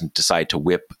party doesn't decide to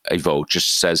whip a vote,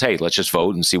 just says, "Hey, let's just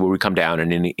vote and see where we come down,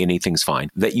 and anything's fine."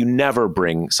 That you never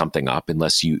bring something up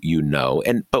unless you know.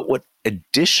 But what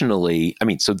additionally, I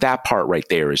mean, so that part right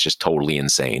there is just totally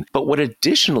insane. But what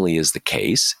additionally is the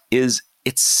case is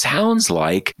it sounds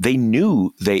like they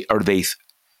knew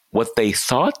what they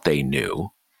thought they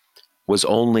knew was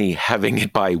only having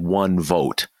it by one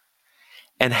vote.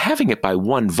 And having it by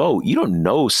one vote, you don't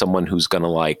know someone who's going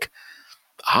to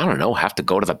have to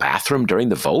go to the bathroom during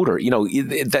the vote, or,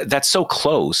 that's so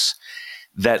close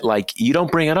that you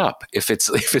don't bring it up if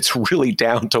it's really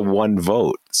down to one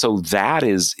vote. So that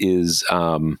is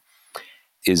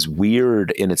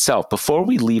weird in itself. Before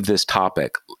we leave this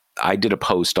topic, I did a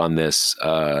post on this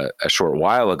a short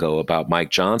while ago about Mike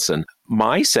Johnson.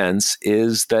 My sense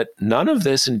is that none of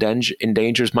this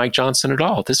endangers Mike Johnson at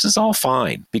all. This is all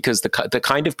fine because the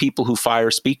kind of people who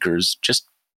fire speakers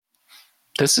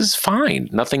this is fine.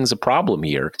 Nothing's a problem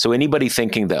here. So anybody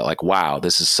thinking that wow,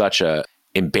 this is such a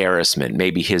embarrassment,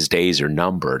 maybe his days are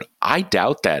numbered, I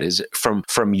doubt that. Is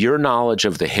from your knowledge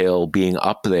of the Hill, being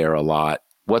up there a lot,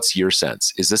 what's your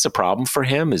sense? Is this a problem for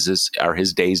him? Are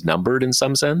his days numbered in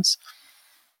some sense?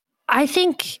 I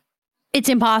think it's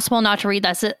impossible not to read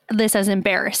this as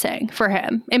embarrassing for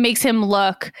him. It makes him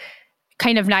look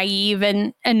kind of naive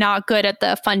and not good at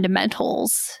the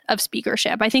fundamentals of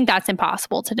speakership. I think that's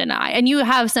impossible to deny. And you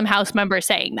have some House members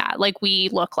saying that, we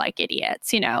look like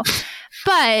idiots,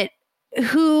 But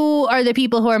who are the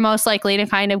people who are most likely to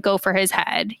kind of go for his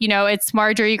head? It's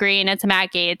Marjorie Greene, it's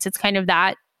Matt Gaetz, it's kind of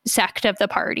that sect of the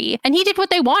party. And he did what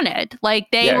they wanted.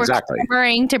 They were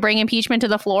clamoring to bring impeachment to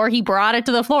the floor. He brought it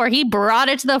to the floor. He brought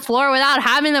it to the floor without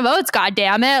having the votes,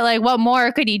 goddammit. What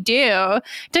more could he do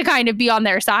to kind of be on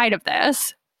their side of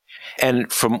this?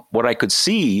 And from what I could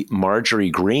see, Marjorie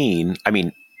Greene, I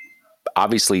mean,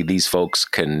 obviously these folks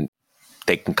can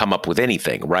come up with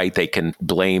anything, right? They can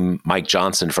blame Mike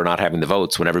Johnson for not having the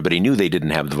votes when everybody knew they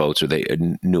didn't have the votes or they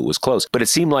knew it was close. But it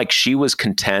seemed like she was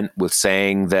content with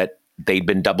saying that they'd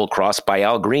been double-crossed by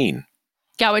Al Green.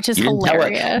 Yeah, which is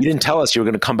hilarious. You didn't tell us you were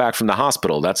going to come back from the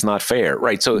hospital. That's not fair,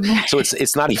 right? So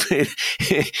it's not even.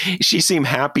 She seemed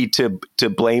happy to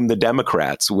blame the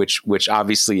Democrats, which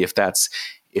obviously, if that's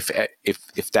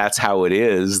how it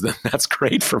is, then that's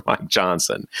great for Mike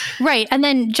Johnson. Right. And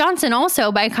then Johnson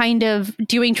also, by kind of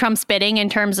doing Trump's bidding in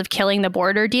terms of killing the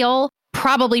border deal,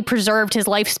 probably preserved his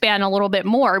lifespan a little bit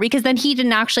more, because then he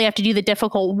didn't actually have to do the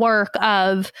difficult work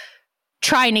of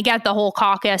trying to get the whole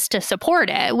caucus to support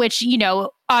it, which,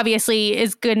 obviously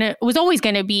was always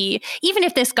going to be, even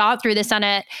if this got through the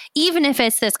Senate, even if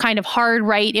it's this kind of hard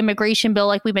right immigration bill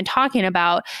like we've been talking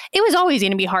about, it was always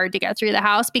going to be hard to get through the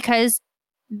House, because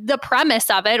the premise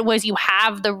of it was you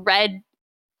have the red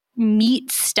meat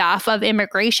stuff of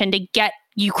immigration to get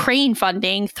Ukraine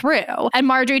funding through. And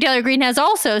Marjorie Taylor Greene has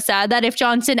also said that if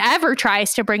Johnson ever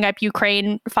tries to bring up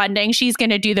Ukraine funding, she's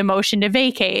going to do the motion to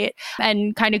vacate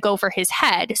and kind of go for his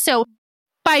head. So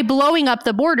by blowing up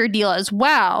the border deal as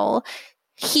well,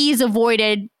 he's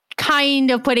avoided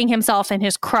kind of putting himself in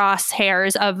his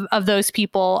crosshairs of those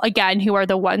people, again, who are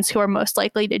the ones who are most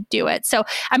likely to do it. So,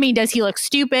 I mean, does he look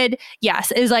stupid?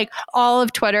 Yes. Is like all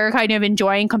of Twitter kind of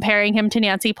enjoying comparing him to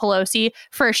Nancy Pelosi?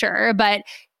 For sure. But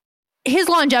his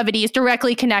longevity is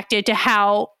directly connected to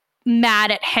how mad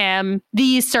at him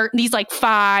these like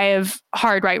 5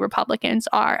 hard right Republicans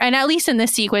are. And at least in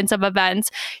this sequence of events,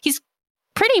 he's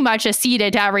pretty much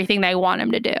acceded to everything they want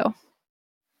him to do.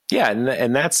 Yeah.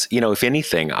 And that's, if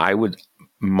anything,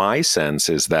 my sense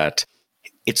is that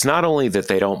it's not only that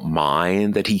they don't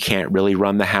mind that he can't really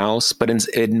run the House, but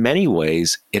in many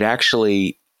ways, it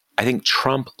actually, I think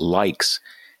Trump likes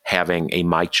having a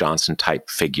Mike Johnson type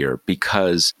figure,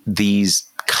 because these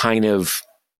kind of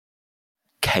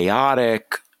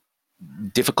chaotic,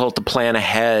 difficult to plan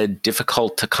ahead,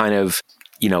 difficult to kind of,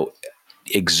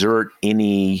 exert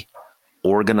any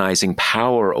organizing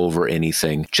power over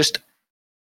anything, just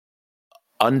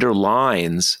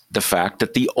underlines the fact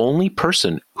that the only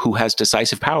person who has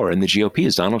decisive power in the GOP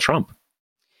is Donald Trump.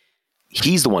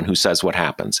 He's the one who says what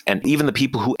happens. And even the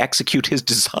people who execute his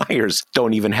desires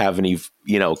don't even have any,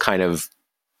 kind of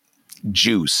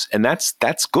juice. And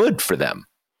that's good for them.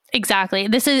 Exactly.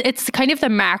 It's kind of the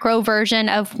macro version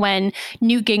of when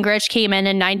Newt Gingrich came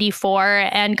in 94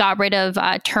 and got rid of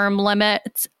term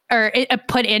limits, or it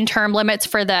put in term limits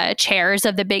for the chairs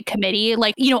of the big committee.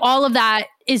 Like, all of that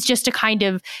is just to kind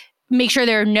of make sure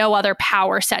there are no other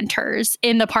power centers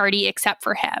in the party except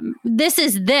for him.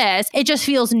 It just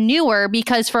feels newer,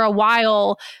 because for a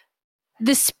while,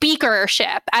 the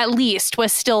speakership, at least,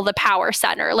 was still the power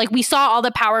center. Like, we saw all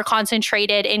the power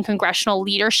concentrated in congressional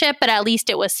leadership, but at least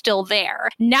it was still there.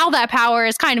 Now that power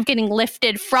is kind of getting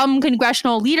lifted from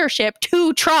congressional leadership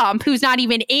to Trump, who's not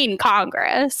even in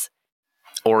Congress.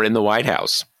 Or in the White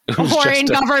House. Or in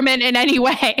government in any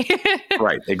way.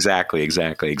 Right. Exactly.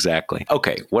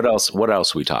 Okay. What else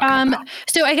are we talking about?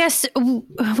 So I guess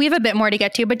we have a bit more to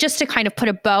get to, but just to kind of put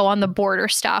a bow on the border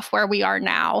stuff where we are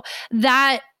now,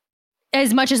 that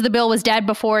as much as the bill was dead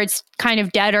before, it's kind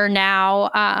of deader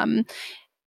now.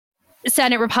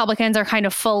 Senate Republicans are kind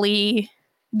of fully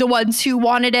the ones who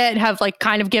wanted it, have like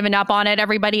kind of given up on it.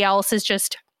 Everybody else is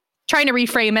just trying to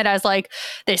reframe it as like,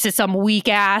 this is some weak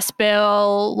ass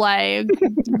bill. Like,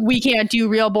 we can't do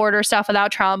real border stuff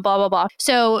without Trump, blah, blah, blah.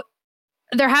 So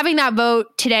they're having that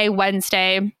vote today,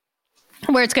 Wednesday,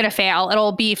 where it's going to fail.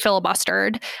 It'll be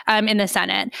filibustered in the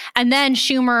Senate. And then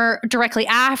Schumer, directly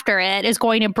after it, is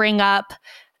going to bring up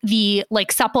the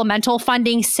like supplemental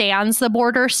funding sans the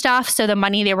border stuff. So the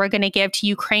money they were going to give to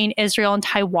Ukraine, Israel, and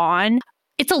Taiwan.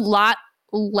 It's a lot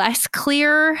less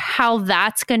clear how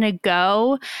that's going to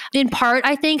go, in part,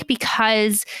 I think,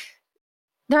 because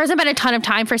there hasn't been a ton of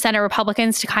time for Senate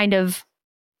Republicans to kind of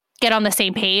get on the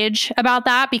same page about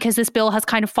that, because this bill has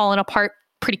kind of fallen apart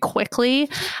pretty quickly.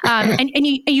 And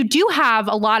you do have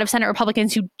a lot of Senate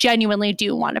Republicans who genuinely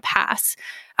do want to pass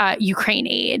Ukraine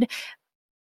aid.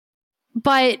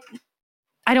 But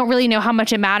I don't really know how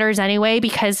much it matters anyway,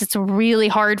 because it's really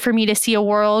hard for me to see a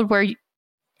world where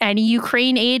any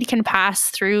Ukraine aid can pass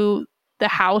through the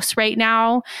House right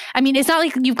now. I mean, it's not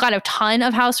like you've got a ton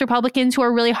of House Republicans who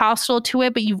are really hostile to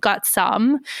it, but you've got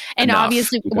some. And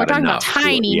obviously, we're talking about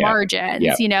tiny margins,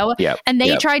 And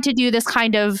they tried to do this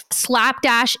kind of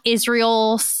slapdash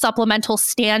Israel supplemental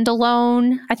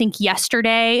standalone, I think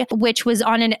yesterday, which was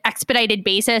on an expedited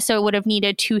basis. So it would have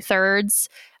needed 2/3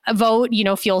 vote,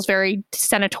 feels very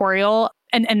senatorial.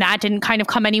 And that didn't kind of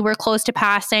come anywhere close to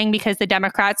passing, because the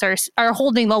Democrats are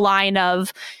holding the line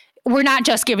of, we're not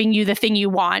just giving you the thing you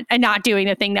want and not doing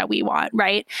the thing that we want,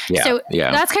 right? So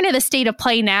that's kind of the state of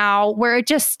play now, where it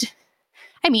just,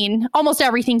 almost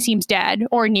everything seems dead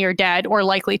or near dead or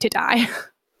likely to die.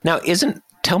 Now, isn't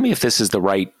tell me if this is the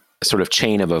right sort of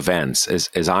chain of events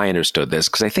as I understood this,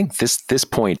 because I think this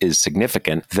point is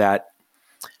significant, that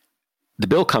the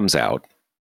bill comes out,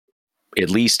 at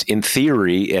least in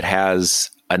theory, it has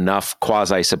enough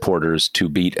quasi-supporters to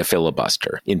beat a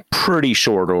filibuster. In pretty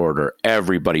short order,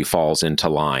 everybody falls into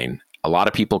line. A lot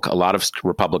of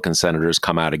Republican senators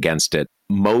come out against it.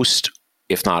 Most,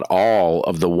 if not all,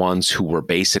 of the ones who were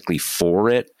basically for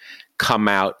it come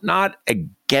out not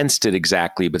against it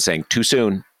exactly, but saying too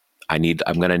soon. I'm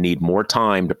going to need more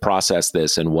time to process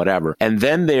this and whatever. And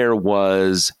then there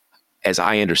was, as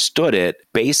I understood it,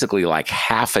 basically like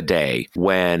half a day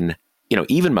when,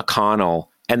 even McConnell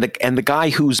and the guy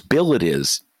whose bill it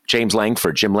is, Jim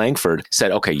Langford,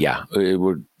 said, okay, yeah,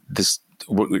 we're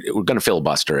going to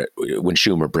filibuster it when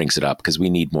Schumer brings it up because we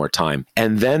need more time.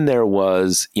 And then there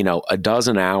was, a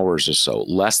dozen hours or so,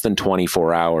 less than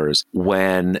 24 hours,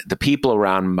 when the people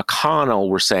around McConnell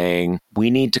were saying, we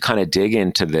need to kind of dig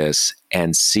into this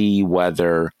and see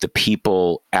whether the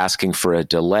people asking for a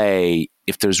delay,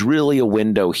 if there's really a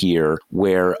window here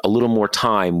where a little more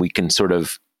time we can sort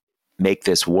of make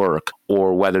this work,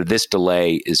 or whether this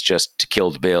delay is just to kill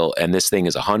the bill and this thing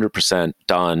is 100%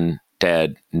 done,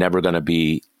 dead, never going to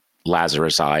be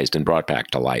Lazarusized and brought back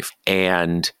to life.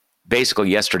 And basically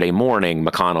yesterday morning,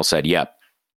 McConnell said, yep,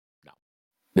 no,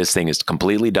 this thing is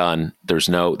completely done. There's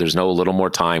no little more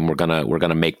time. We're going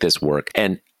to make this work.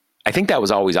 And I think that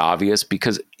was always obvious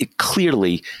because it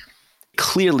clearly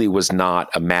was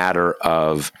not a matter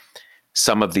of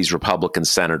some of these Republican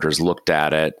senators looked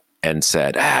at it and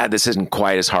said, this isn't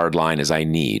quite as hardline as I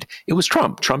need. It was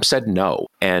Trump. Trump said no.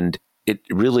 And it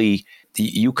really,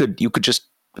 you could just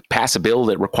pass a bill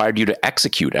that required you to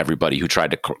execute everybody who tried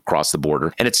to cross the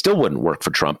border. And it still wouldn't work for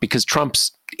Trump because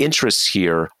Trump's interests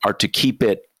here are to keep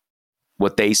it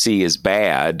what they see as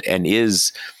bad, and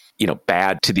is,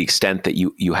 bad to the extent that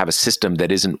you have a system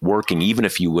that isn't working, even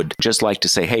if you would just like to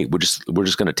say, hey, we're just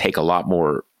going to take a lot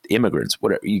more immigrants.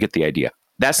 Whatever, you get the idea.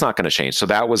 That's not going to change. So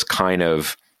that was kind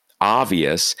of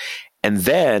obvious. And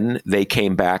then they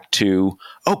came back to,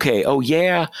 okay, oh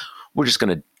yeah, we're just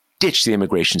going to ditch the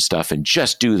immigration stuff and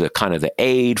just do the kind of the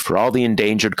aid for all the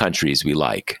endangered countries we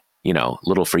like.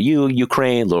 Little for you,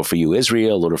 Ukraine, little for you,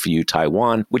 Israel, little for you,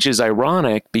 Taiwan, which is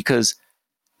ironic because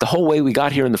the whole way we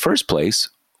got here in the first place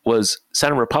was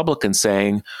Senate Republicans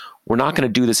saying, we're not going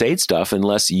to do this aid stuff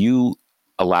unless you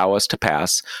allow us to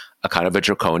pass a kind of a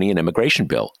draconian immigration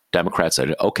bill. Democrats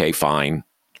said, okay, fine.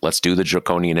 Let's do the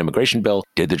draconian immigration bill.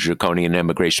 Did the draconian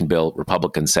immigration bill.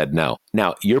 Republicans said no.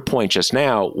 Now, your point just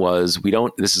now was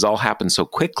this has all happened so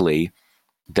quickly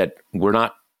that we're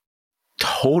not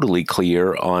totally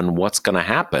clear on what's going to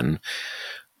happen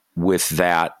with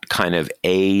that kind of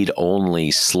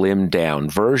aid-only slimmed-down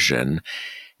version.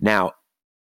 Now,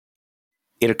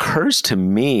 it occurs to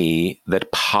me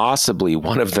that possibly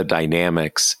one of the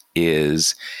dynamics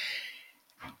is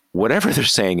whatever they're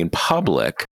saying in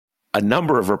public, a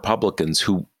number of Republicans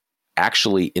who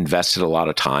actually invested a lot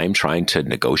of time trying to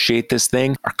negotiate this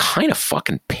thing are kind of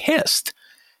fucking pissed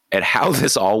at how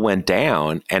this all went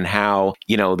down and how,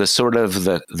 the sort of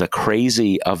the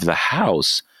crazy of the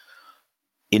House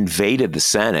invaded the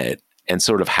Senate and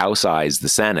sort of House-ized the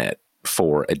Senate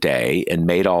for a day and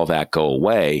made all that go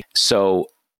away. So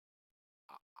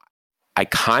I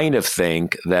kind of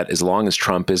think that as long as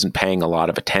Trump isn't paying a lot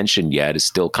of attention yet, is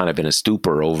still kind of in a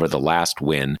stupor over the last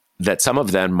win, that some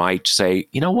of them might say,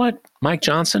 you know what, Mike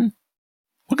Johnson,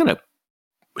 we're going to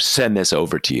send this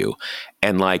over to you.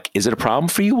 And is it a problem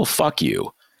for you? Well, fuck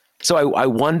you. So I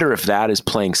wonder if that is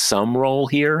playing some role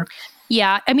here.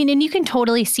 Yeah. I mean, and you can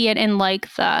totally see it in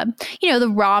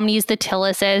the Romneys, the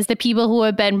Tillises, the people who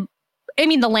have been, the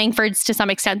Langfords to some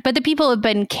extent, but the people who have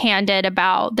been candid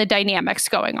about the dynamics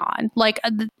going on.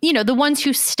 The ones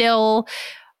who still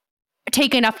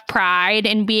take enough pride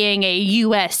in being a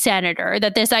U.S. senator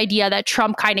that this idea that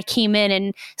Trump kind of came in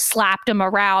and slapped him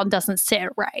around doesn't sit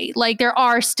right. There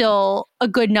are still a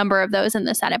good number of those in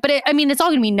the Senate. But it's all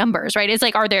going to be numbers, right? It's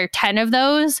are there 10 of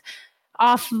those?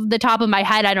 Off the top of my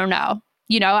head, I don't know.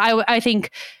 I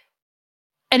think,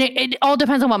 and it all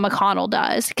depends on what McConnell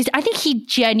does, because I think he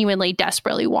genuinely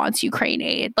desperately wants Ukraine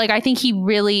aid. I think he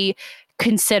really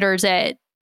considers it.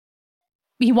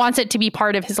 He wants it to be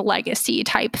part of his legacy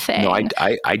type thing. No,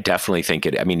 I definitely think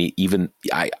it. I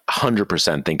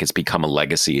 100% think it's become a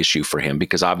legacy issue for him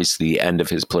because obviously the end of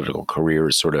his political career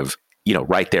is sort of,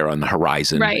 right there on the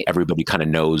horizon. Right. Everybody kind of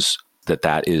knows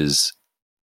that is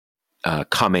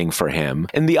coming for him.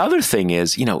 And the other thing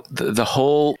is, the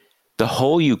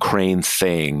whole Ukraine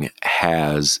thing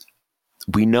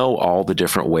we know all the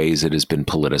different ways it has been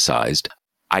politicized.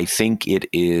 I think it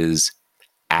is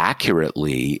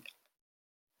accurately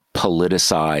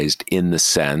politicized in the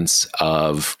sense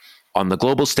of, on the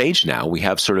global stage now, we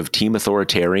have sort of team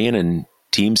authoritarian and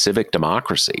team civic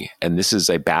democracy. And this is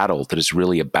a battle that is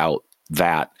really about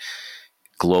that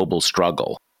global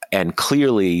struggle. And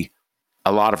clearly,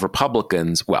 a lot of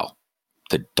Republicans, well,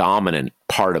 the dominant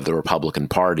part of the Republican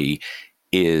Party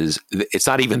is, it's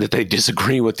not even that they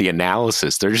disagree with the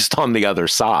analysis. They're just on the other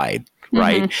side,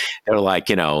 right? Mm-hmm. They're like,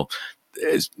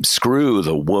 screw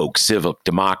the woke civic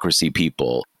democracy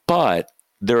people. But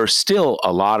there are still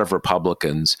a lot of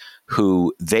Republicans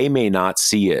who they may not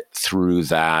see it through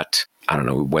that. I don't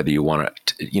know whether you want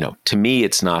to, to me,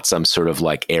 it's not some sort of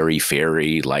like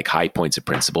airy-fairy, like high points of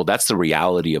principle. That's the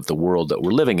reality of the world that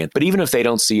we're living in. But even if they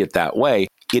don't see it that way,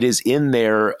 it is in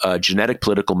their genetic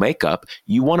political makeup.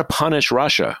 You want to punish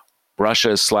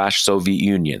Russia/Soviet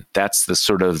Union. That's the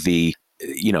sort of the,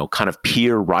 kind of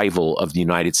peer rival of the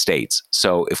United States.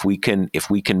 So if we can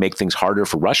make things harder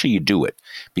for Russia, you do it,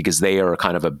 because they are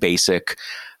kind of a basic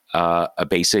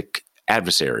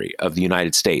adversary of the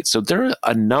United States. So there are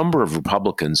a number of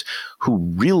Republicans who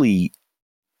really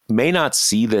may not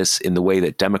see this in the way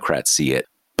that Democrats see it,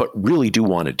 but really do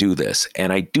want to do this.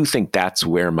 And I do think that's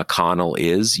where McConnell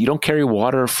is. You don't carry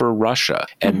water for Russia.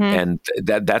 And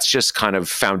that's just kind of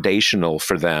foundational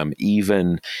for them,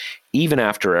 even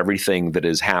after everything that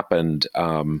has happened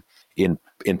in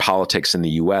politics in the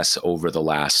U.S. over the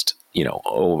last,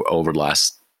 over the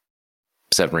last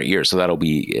 7 or 8 years. So that'll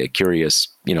be curious.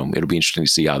 It'll be interesting to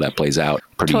see how that plays out.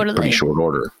 Pretty short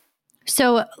order.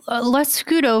 So let's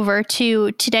scoot over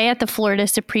to today at the Florida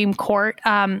Supreme Court.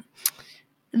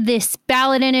 This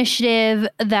ballot initiative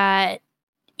that,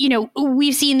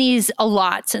 we've seen these a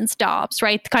lot since Dobbs,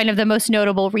 right? Kind of the most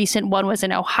notable recent one was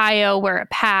in Ohio, where it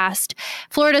passed.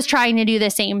 Florida's trying to do the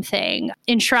same thing,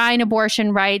 enshrine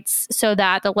abortion rights so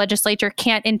that the legislature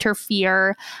can't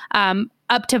interfere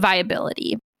up to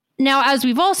viability. Now, as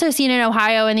we've also seen in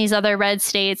Ohio and these other red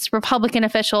states, Republican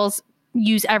officials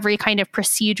use every kind of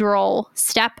procedural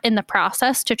step in the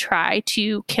process to try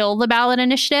to kill the ballot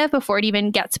initiative before it even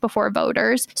gets before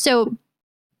voters. So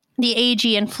the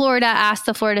AG in Florida asked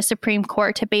the Florida Supreme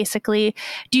Court to basically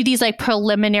do these like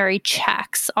preliminary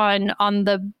checks on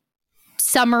the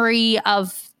summary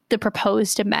of the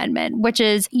proposed amendment, which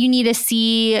is you need to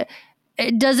see,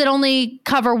 does it only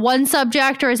cover one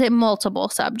subject or is it multiple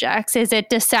subjects? Is it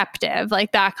deceptive?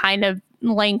 Like that kind of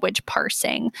language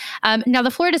parsing. Now, the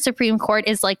Florida Supreme Court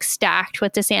is like stacked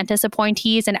with DeSantis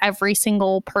appointees, and every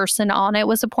single person on it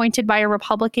was appointed by a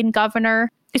Republican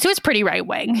governor. So it's pretty right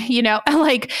wing,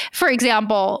 like, for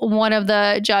example, one of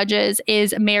the judges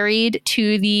is married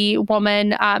to the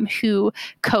woman who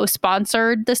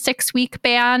co-sponsored the 6-week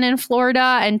ban in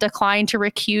Florida and declined to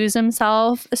recuse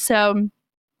himself. So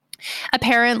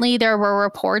apparently, there were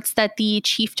reports that the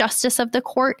Chief Justice of the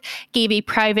court gave a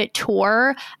private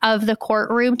tour of the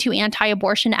courtroom to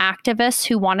anti-abortion activists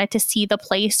who wanted to see the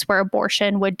place where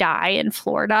abortion would die in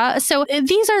Florida. So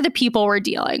these are the people we're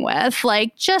dealing with,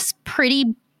 like just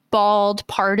pretty bald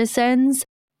partisans.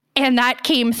 And that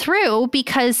came through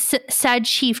because said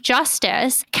Chief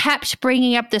Justice kept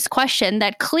bringing up this question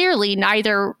that clearly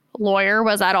neither lawyer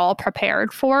was at all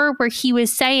prepared for, where he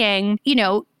was saying,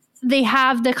 they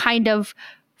have the kind of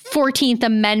 14th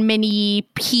Amendment-y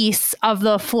piece of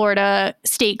the Florida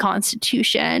state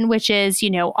constitution, which is,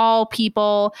 all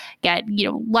people get,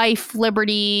 life,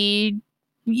 liberty,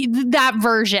 that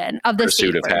version of the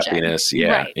pursuit of version. Happiness.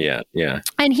 Yeah, right. Yeah.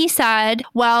 And he said,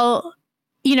 well,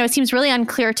 it seems really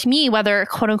unclear to me whether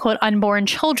quote unquote unborn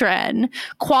children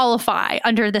qualify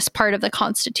under this part of the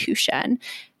Constitution,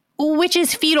 which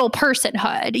is fetal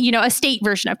personhood, a state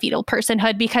version of fetal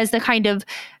personhood, because the kind of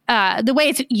the way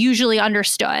it's usually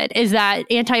understood is that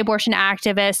anti-abortion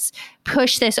activists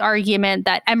push this argument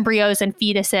that embryos and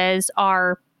fetuses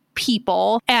are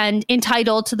people and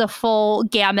entitled to the full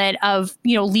gamut of,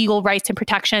 legal rights and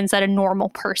protections that a normal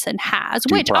person has,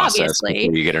 Due which process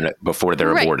obviously before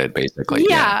they're right. aborted, basically.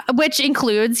 Yeah, which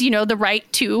includes, the right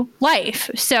to life.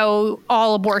 So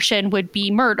all abortion would be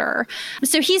murder.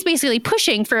 So he's basically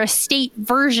pushing for a state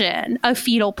version of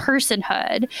fetal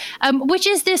personhood, which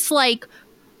is this like,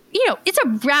 it's a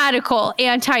radical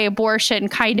anti-abortion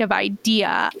kind of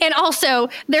idea. And also,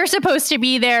 they're supposed to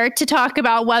be there to talk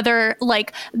about whether,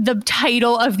 like, the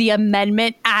title of the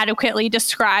amendment adequately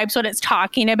describes what it's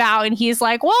talking about. And he's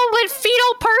like, well, but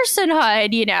fetal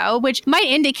personhood, which might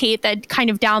indicate that kind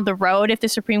of down the road, if the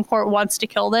Supreme Court wants to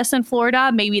kill this in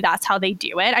Florida, maybe that's how they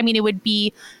do it. I mean, it would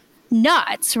be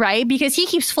nuts, right? Because he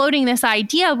keeps floating this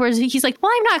idea where he's like, well,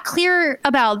 I'm not clear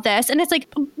about this. And it's like,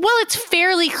 well, it's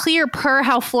fairly clear per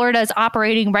how Florida is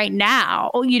operating right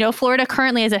now. Florida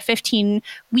currently has a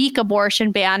 15-week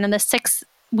abortion ban, and the 6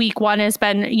 week one has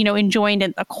been, enjoined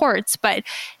in the courts. But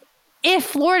if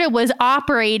Florida was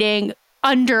operating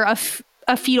under a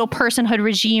fetal personhood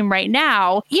regime right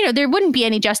now, there wouldn't be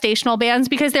any gestational bans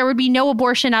because there would be no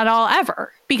abortion at all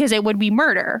ever, because it would be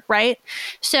murder, right?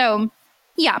 So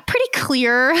yeah, pretty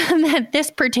clear that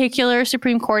this particular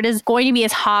Supreme Court is going to be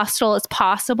as hostile as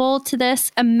possible to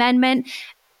this amendment.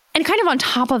 And kind of on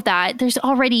top of that, there's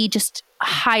already just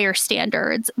higher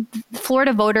standards.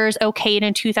 Florida voters okayed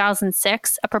in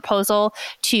 2006 a proposal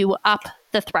to up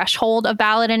the threshold of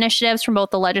ballot initiatives from both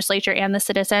the legislature and the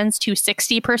citizens to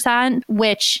 60%,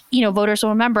 which, listeners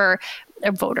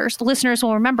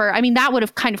will remember. I mean, that would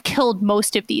have kind of killed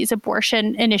most of these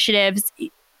abortion initiatives,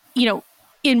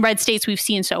 in red states we've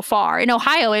seen so far. In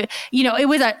Ohio, it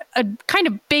was a kind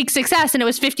of big success, and it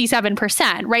was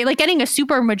 57%, right? Like, getting a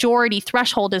super majority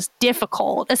threshold is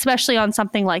difficult, especially on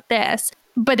something like this.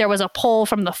 But there was a poll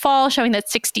from the fall showing that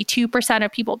 62%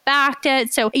 of people backed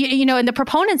it. So, and the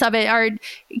proponents of it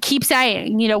keep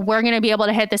saying, we're going to be able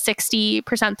to hit the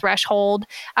 60% threshold.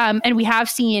 And we have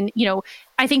seen,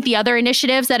 I think the other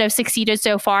initiatives that have succeeded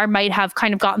so far might have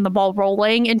kind of gotten the ball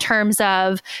rolling in terms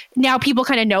of now people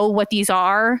kind of know what these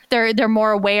are. They're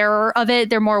more aware of it.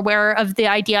 They're more aware of the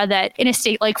idea that in a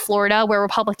state like Florida, where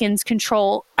Republicans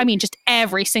control, just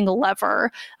every single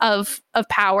lever of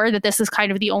power, that this is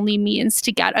kind of the only means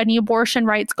to get any abortion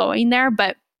rights going there.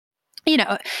 But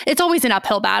it's always an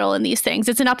uphill battle in these things.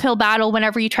 It's an uphill battle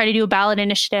whenever you try to do a ballot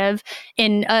initiative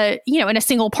in a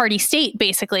single party state,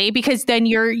 basically, because then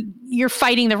you're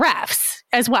fighting the refs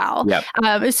as well.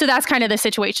 Yep. So that's kind of the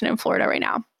situation in Florida right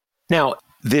now. Now,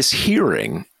 this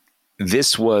hearing,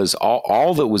 this was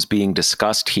all that was being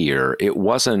discussed here. It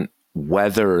wasn't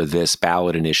whether this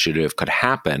ballot initiative could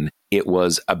happen. It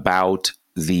was about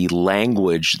the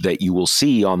language that you will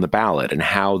see on the ballot and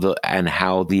how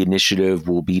the initiative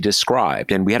will be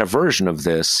described. And we had a version of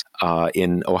this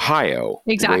in Ohio,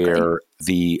 exactly, where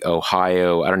the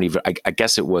Ohio, I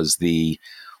guess it was the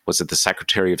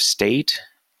Secretary of State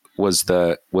was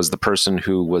the person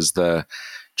who was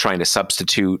trying to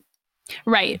substitute,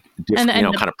 right, kind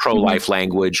of pro-life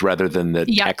language rather than the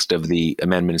text of the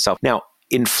amendment itself. Now,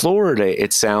 in Florida,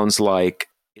 it sounds like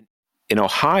in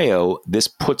Ohio, this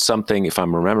puts something, if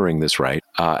I'm remembering this right,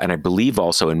 and I believe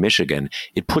also in Michigan,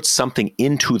 it puts something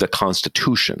into the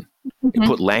Constitution. Mm-hmm. It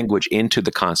put language into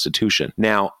the Constitution.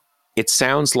 Now, it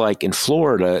sounds like in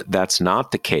Florida, that's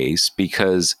not the case,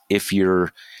 because if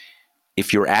you're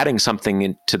adding something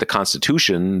into the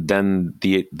Constitution, then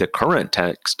the current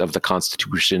text of the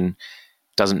Constitution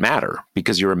doesn't matter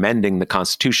because you're amending the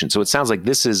Constitution. So it sounds like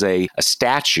this is a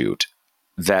statute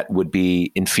that would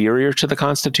be inferior to the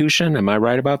Constitution. Am I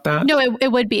right about that? No,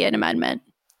 it would be an amendment.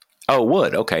 Oh, it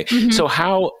would. Okay. Mm-hmm. So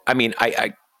how,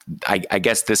 I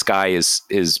guess this guy is,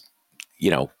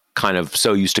 kind of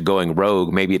so used to going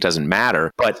rogue, maybe it doesn't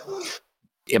matter, but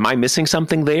am I missing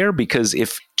something there? Because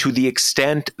if to the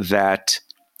extent that,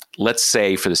 let's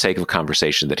say for the sake of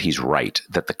conversation that he's right,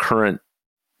 that the current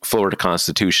Florida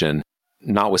Constitution,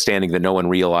 notwithstanding that no one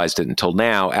realized it until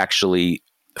now, actually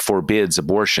forbids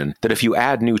abortion, that if you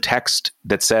add new text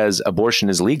that says abortion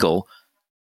is legal,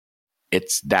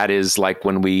 that is like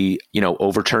when we,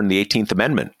 overturn the 18th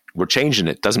Amendment. We're changing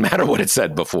it. Doesn't matter what it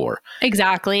said before.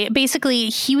 Exactly. Basically,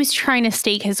 he was trying to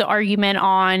stake his argument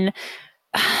on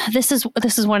this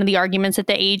is one of the arguments that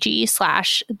the AG /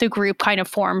 the group kind of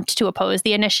formed to oppose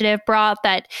the initiative brought,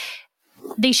 that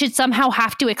they should somehow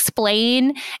have to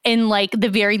explain in like the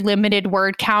very limited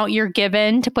word count you're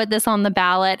given to put this on the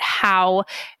ballot how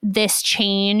this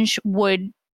change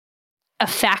would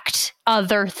affect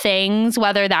other things,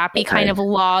 whether that be kind of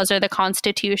laws or the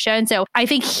Constitution. So I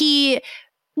think he's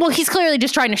clearly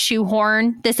just trying to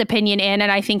shoehorn this opinion in,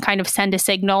 and I think kind of send a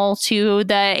signal to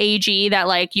the AG that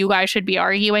like, you guys should be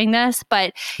arguing this.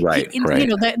 But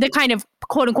the kind of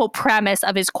quote unquote premise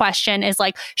of his question is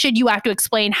like, should you have to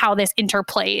explain how this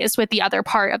interplays with the other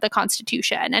part of the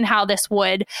Constitution and how this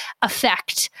would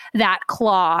affect that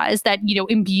clause that,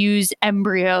 imbues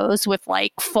embryos with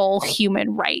like full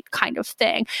human right kind of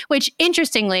thing, which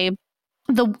interestingly,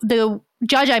 the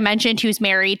judge I mentioned who's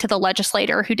married to the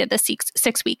legislator who did the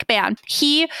 6-week ban,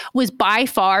 he was by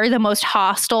far the most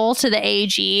hostile to the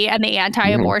AG and the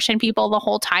anti-abortion people the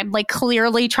whole time, like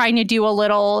clearly trying to do a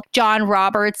little John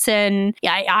Robertson,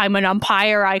 I'm an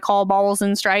umpire, I call balls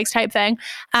and strikes type thing.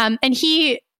 And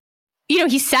he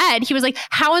said, he was like,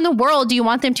 how in the world do you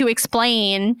want them to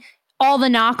explain all the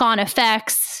knock-on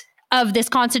effects of this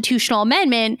constitutional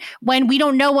amendment when we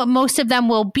don't know what most of them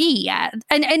will be yet?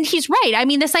 And he's right. I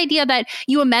mean, this idea that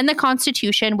you amend the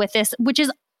Constitution with this, which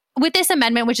is with this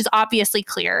amendment, which is obviously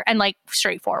clear and like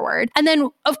straightforward. And then,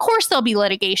 of course, there'll be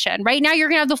litigation. Right now, you're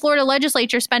going to have the Florida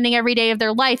legislature spending every day of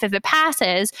their life, if it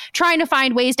passes, trying to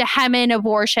find ways to hem in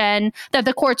abortion that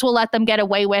the courts will let them get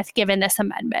away with given this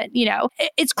amendment. You know,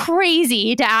 it's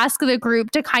crazy to ask the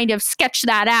group to kind of sketch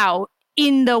that out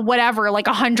in the whatever, like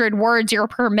 100 words you're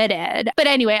permitted. But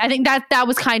anyway, I think that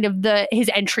was kind of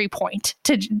his entry point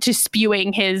to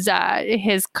spewing his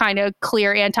kind of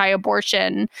clear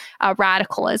anti-abortion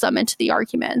radicalism into the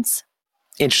arguments.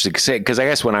 Interesting, because I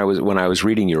guess when I was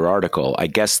reading your article, I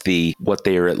guess what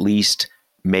they are at least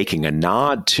making a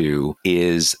nod to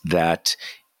is that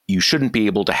you shouldn't be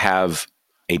able to have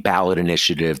a ballot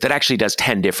initiative that actually does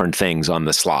 10 different things on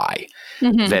the sly.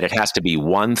 Mm-hmm. That it has to be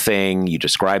one thing, you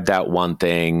describe that one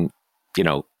thing, you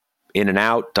know, in and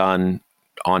out, done,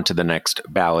 on to the next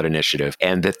ballot initiative.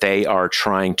 And that they are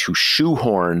trying to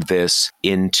shoehorn this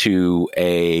into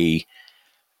a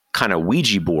kind of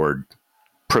Ouija board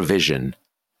provision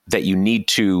that you need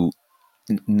to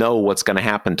know what's going to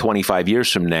happen 25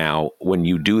 years from now when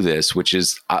you do this, which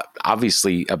is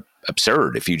obviously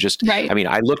absurd. If you just, right. I mean,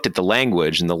 I looked at the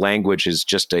language, and the language is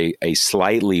just a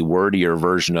slightly wordier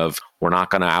version of, we're not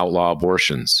going to outlaw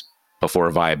abortions before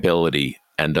viability,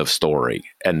 end of story.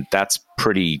 And that's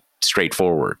pretty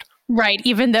straightforward. Right.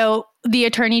 Even though the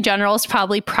Attorney General's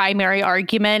probably primary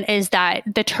argument is that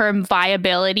the term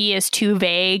viability is too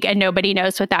vague and nobody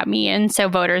knows what that means. So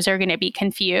voters are going to be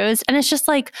confused. And it's just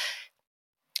like,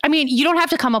 I mean, you don't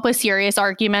have to come up with serious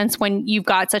arguments when you've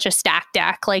got such a stacked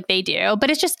deck like they do, but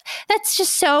that's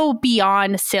just so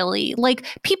beyond silly. Like,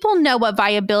 people know what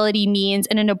viability means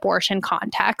in an abortion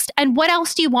context. And what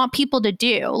else do you want people to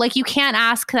do? Like, you can't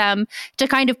ask them to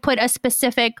kind of put a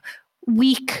specific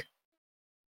week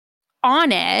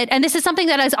on it. And this is something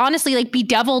that has honestly like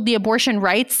bedeviled the abortion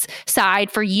rights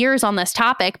side for years on this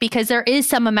topic, because there is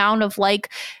some amount of like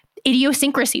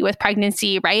idiosyncrasy with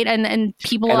pregnancy, right? And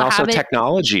people and also have it.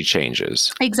 Technology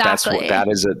changes. Exactly. That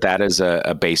is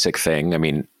a basic thing. I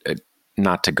mean,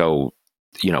 not to go,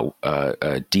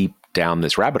 deep down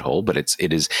this rabbit hole, but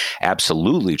it is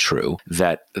absolutely true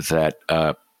that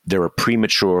there are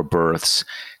premature births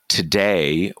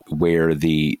today where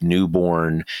the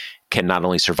newborn can not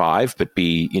only survive but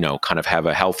be, kind of have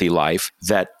a healthy life,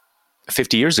 that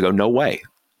 50 years ago, no way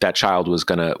that child was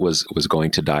going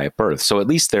to die at birth. So at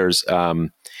least there's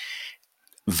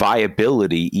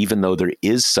viability, even though there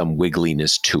is some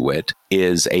wiggliness to it,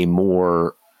 is a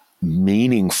more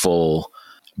meaningful,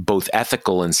 both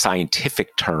ethical and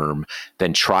scientific term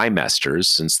than trimesters,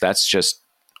 since that's just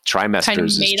trimesters kind of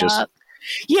is just up.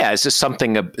 Yeah, it's just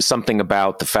something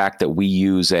about the fact that we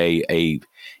use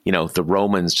the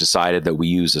Romans decided that we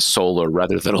use a solar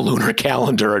rather than a lunar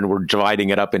calendar, and we're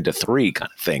dividing it up into 3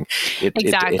 kind of thing.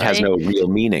 Exactly. It has no real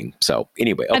meaning. So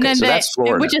anyway, okay, and then that's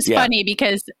Florida. Which is funny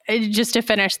because, just to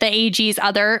finish, the AG's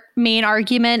other main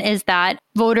argument is that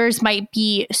voters might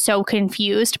be so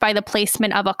confused by the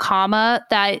placement of a comma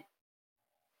that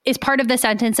is part of the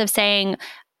sentence of saying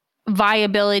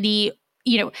viability.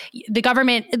 The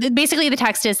government, basically the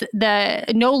text is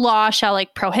no law shall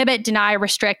like prohibit, deny,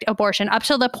 restrict abortion up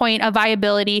till the point of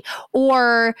viability,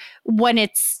 or when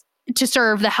it's to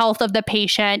serve the health of the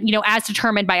patient, as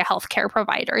determined by a healthcare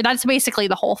provider. That's basically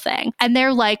the whole thing. And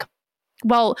they're like,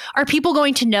 well, are people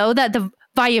going to know that the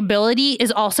viability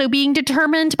is also being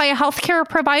determined by a healthcare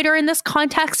provider in this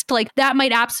context? Like, that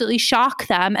might absolutely shock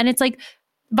them. And it's like,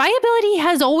 viability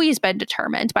has always been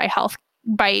determined by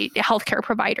healthcare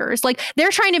providers. Like, they're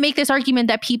trying to make this argument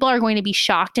that people are going to be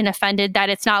shocked and offended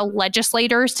that it's not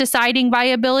legislators deciding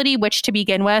viability, which to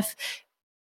begin with,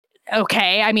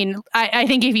 okay. I mean, I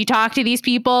think if you talk to these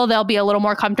people, they'll be a little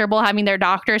more comfortable having their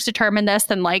doctors determine this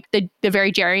than like the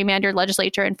very gerrymandered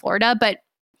legislature in Florida. But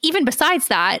even besides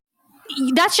that,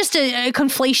 that's just a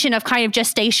conflation of kind of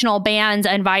gestational bans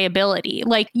and viability.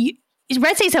 Like,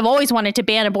 red states have always wanted to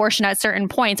ban abortion at certain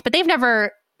points, but they've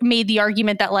never made the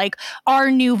argument that like our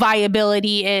new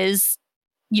viability is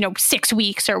 6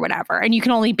 weeks or whatever, and you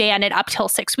can only ban it up till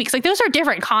 6 weeks. Like, those are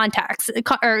different contexts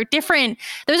or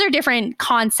those are different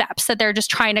concepts that they're just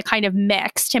trying to kind of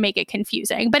mix to make it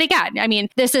confusing. But again, I mean,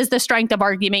 this is the strength of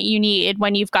argument you need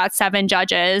when you've got 7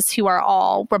 judges who are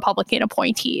all Republican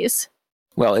appointees.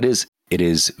 Well, it is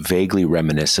vaguely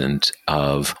reminiscent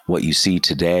of what you see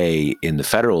today in the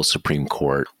federal Supreme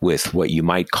Court with what you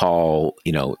might call,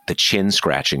 the chin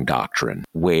scratching doctrine,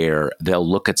 where they'll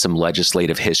look at some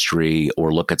legislative history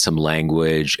or look at some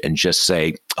language and just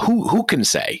say, who can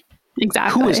say?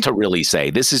 Exactly. Who is to really say?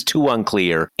 This is too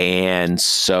unclear. And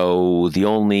so the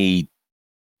only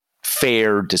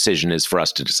fair decision is for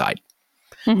us to decide.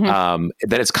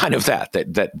 That it's kind of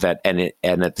that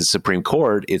and at the Supreme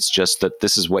Court, it's just that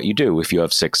this is what you do if you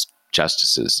have 6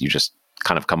 justices. You just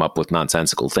kind of come up with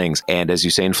nonsensical things. And as you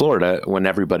say in Florida, when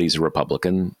everybody's a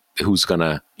Republican, who's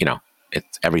gonna,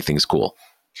 everything's cool.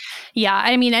 Yeah,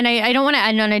 I mean, and I don't want to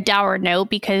end on a dour note,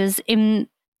 because in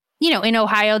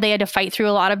Ohio, they had to fight through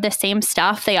a lot of the same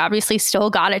stuff. They obviously still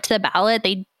got it to the ballot.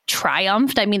 They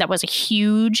triumphed. I mean, that was a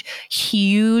huge,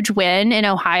 huge win in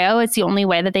Ohio. It's the only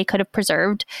way that they could have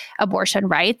preserved abortion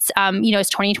rights. It's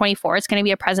 2024. It's going to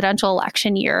be a presidential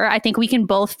election year. I think we can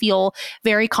both feel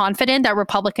very confident that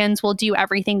Republicans will do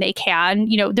everything they can,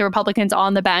 the Republicans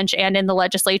on the bench and in the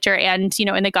legislature and,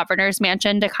 in the governor's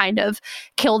mansion, to kind of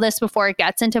kill this before it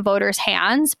gets into voters'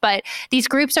 hands. But these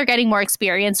groups are getting more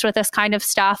experienced with this kind of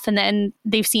stuff, and then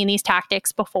they've seen these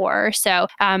tactics before. So,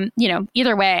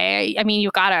 either way, I mean,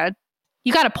 you got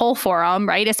to pull for them,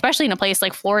 right? Especially in a place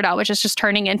like Florida, which is just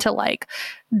turning into like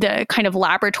the kind of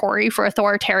laboratory for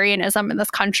authoritarianism in this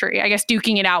country. I guess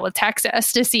duking it out with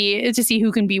Texas to see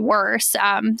who can be worse.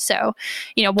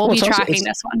 We'll be tracking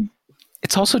this one.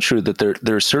 It's also true that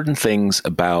there are certain things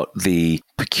about the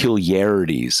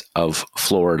peculiarities of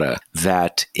Florida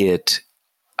that it,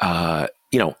 I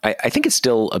think it's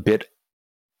still a bit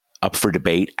up for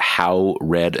debate how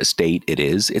red a state it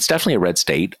is. It's definitely a red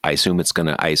state. I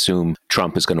assume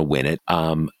Trump is going to win it.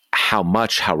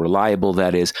 How reliable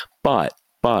that is. But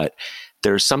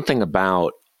there's something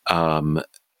about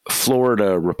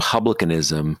Florida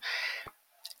Republicanism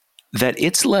that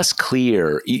it's less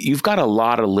clear. You've got a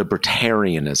lot of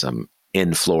libertarianism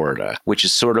in Florida, which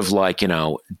is sort of like,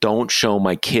 don't show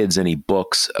my kids any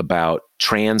books about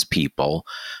trans people,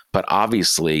 but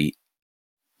obviously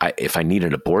if I need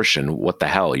an abortion, what the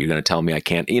hell? You're going to tell me I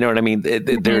can't? You know what I mean?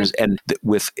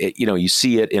 You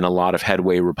see it in a lot of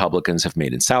headway Republicans have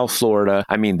made in South Florida.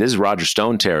 I mean, this is Roger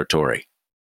Stone territory.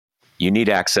 You need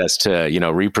access to,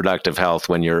 reproductive health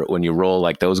when you roll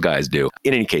like those guys do.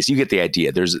 In any case, you get the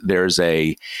idea.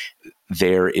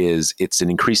 It's an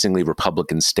increasingly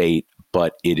Republican state,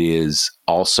 but it is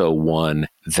also one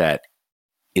that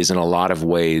is in a lot of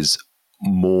ways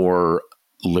more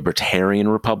libertarian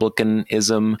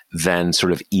republicanism than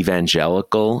sort of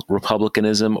evangelical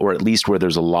republicanism, or at least where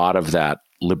there's a lot of that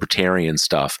libertarian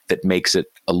stuff that makes it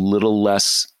a little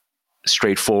less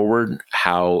straightforward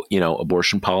how,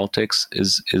 abortion politics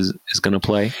is going to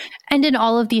play. And in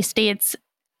all of these states,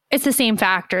 it's the same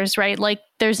factors, right? Like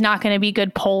there's not going to be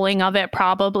good polling of it.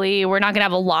 Probably we're not going to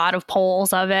have a lot of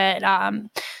polls of it.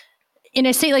 In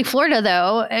a state like Florida,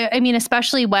 though, I mean,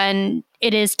 especially when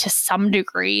it is to some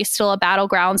degree still a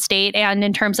battleground state. And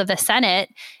in terms of the Senate,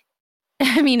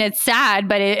 I mean, it's sad,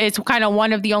 but it's kind of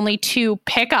one of the only 2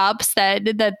 pickups that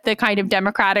the kind of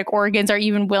Democratic organs are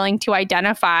even willing to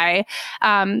identify,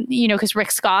 because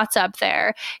Rick Scott's up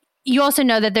there. You also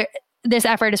know that this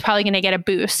effort is probably going to get a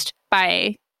boost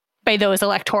by those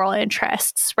electoral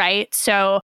interests, right?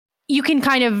 So you can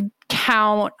kind of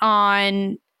count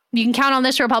on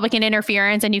this Republican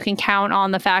interference, and you can count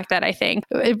on the fact that I think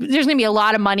there's going to be a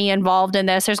lot of money involved in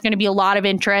this. There's going to be a lot of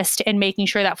interest in making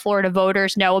sure that Florida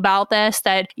voters know about this,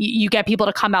 that you get people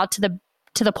to come out to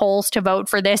the polls to vote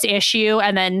for this issue,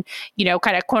 and then,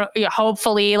 kind of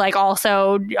hopefully like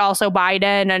also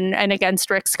Biden and against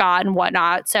Rick Scott and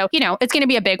whatnot. So, it's going to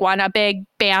be a big one, a big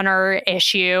banner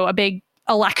issue, a big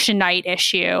election night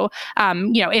issue,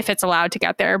 if it's allowed to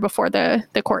get there before the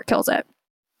court kills it.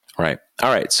 Right.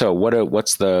 All right. So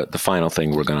what's the final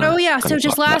thing we're going to... Oh, yeah. So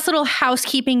just last little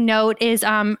housekeeping note is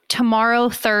tomorrow,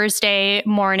 Thursday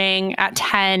morning at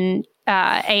 10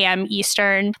 a.m.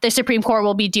 Eastern, the Supreme Court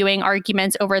will be doing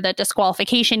arguments over the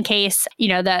disqualification case,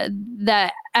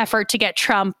 the effort to get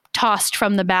Trump tossed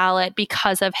from the ballot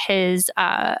because of his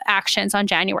actions on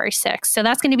January 6th. So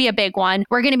that's going to be a big one.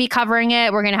 We're going to be covering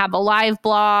it. We're going to have a live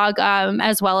blog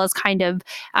as well as kind of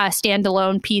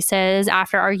standalone pieces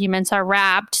after arguments are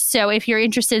wrapped. So if you're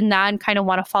interested in that and kind of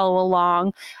want to follow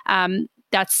along,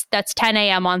 that's 10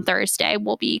 a.m. on Thursday.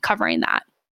 We'll be covering that.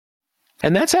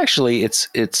 And that's actually,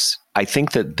 I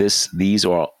think that these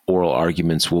oral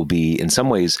arguments will be in some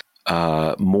ways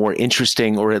more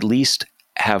interesting, or at least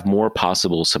have more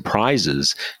possible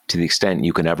surprises to the extent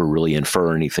you can ever really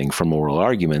infer anything from oral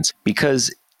arguments,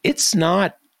 because it's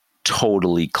not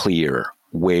totally clear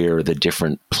where the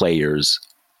different players,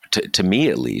 to me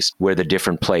at least, where the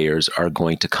different players are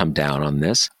going to come down on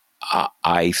this.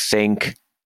 I think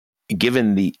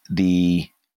given the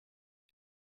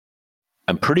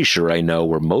I'm pretty sure I know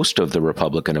where most of the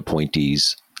Republican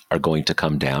appointees are going to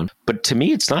come down. But to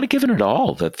me, it's not a given at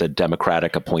all that the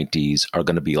Democratic appointees are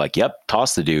going to be like, yep,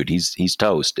 toss the dude. He's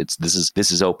toast.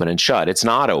 This is open and shut. It's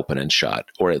not open and shut,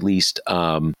 or at least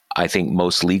I think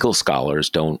most legal scholars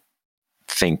don't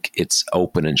think it's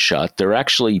open and shut. They're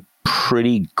actually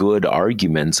pretty good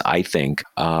arguments, I think,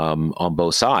 on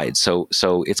both sides. So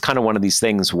it's kind of one of these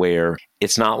things where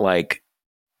it's not like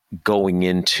going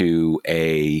into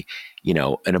an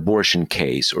abortion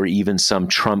case or even some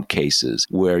Trump cases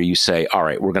where you say, all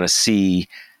right, we're going to see,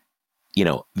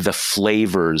 the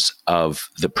flavors of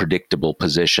the predictable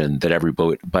position that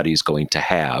everybody's going to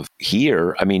have.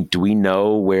 Here, I mean, do we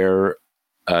know where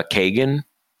Kagan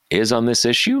is on this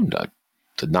issue?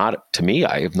 Not to me.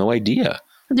 I have no idea.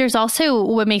 There's also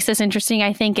what makes this interesting,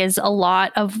 I think, is a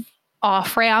lot of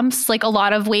off ramps, like a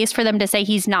lot of ways for them to say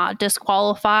he's not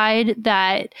disqualified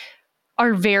that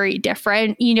are very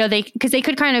different. Because they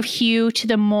could kind of hew to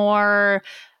the more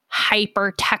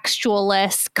hyper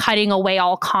textualist, cutting away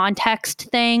all context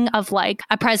thing of like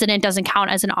a president doesn't count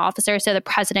as an officer, so the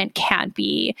president can't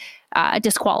be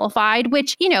disqualified,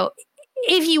 which,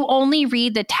 if you only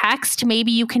read the text,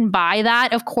 maybe you can buy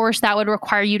that. Of course, that would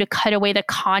require you to cut away the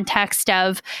context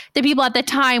of the people at the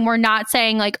time were not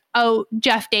saying like, oh,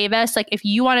 Jeff Davis, like if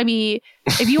you want to be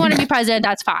president,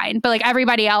 that's fine. But like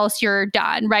everybody else, you're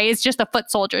done, right? It's just the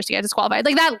foot soldiers to get disqualified.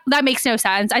 Like that makes no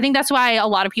sense. I think that's why a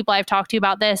lot of people I've talked to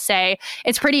about this say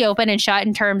it's pretty open and shut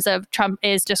in terms of Trump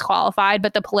is disqualified,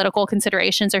 but the political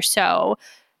considerations are so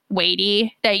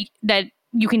weighty that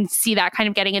you can see that kind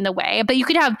of getting in the way. But you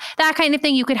could have that kind of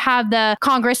thing. You could have the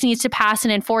Congress needs to pass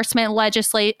an enforcement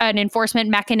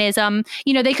mechanism.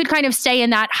 They could kind of stay in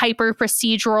that hyper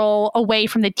procedural away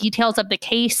from the details of the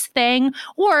case thing.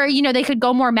 Or, they could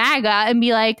go more MAGA and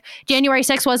be like, January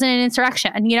 6th wasn't an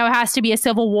insurrection. It has to be a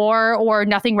civil war or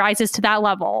nothing rises to that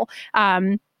level.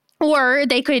 Or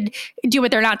they could do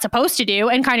what they're not supposed to do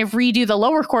and kind of redo the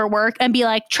lower court work and be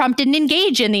like, Trump didn't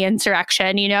engage in the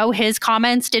insurrection. His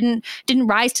comments didn't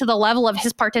rise to the level of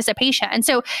his participation. And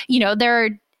so, there are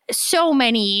so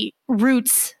many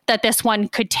routes that this one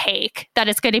could take that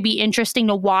it's going to be interesting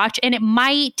to watch. And it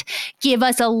might give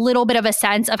us a little bit of a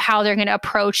sense of how they're going to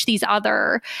approach these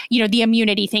other, the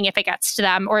immunity thing if it gets to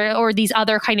them, or these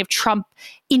other kind of Trump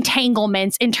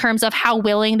entanglements in terms of how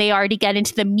willing they are to get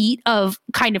into the meat of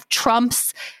kind of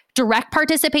Trump's direct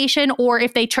participation, or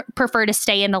if they prefer to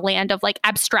stay in the land of like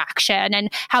abstraction and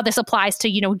how this applies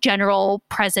to, general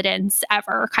presidents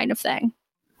ever kind of thing.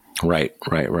 Right.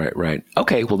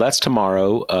 Okay, well, that's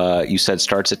tomorrow. You said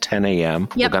starts at 10 a.m.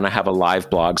 Yep. We're going to have a live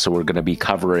blog, so we're going to be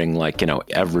covering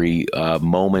every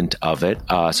moment of it.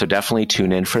 So definitely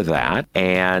tune in for that.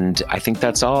 And I think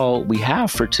that's all we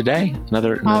have for today.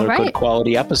 Another good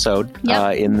quality episode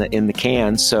in the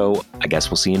can. So I guess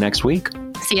we'll see you next week.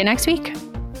 See you next week.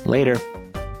 Later.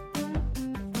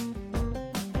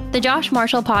 The Josh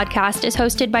Marshall podcast is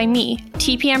hosted by me,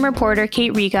 TPM reporter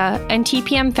Kate Riga, and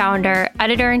TPM founder,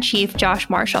 editor-in-chief Josh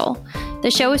Marshall.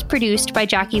 The show is produced by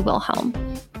Jackie Wilhelm.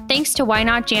 Thanks to Why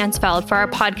Not Jansfeld for our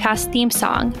podcast theme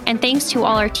song, and thanks to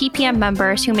all our TPM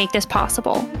members who make this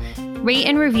possible. Rate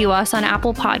and review us on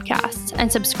Apple Podcasts, and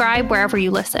subscribe wherever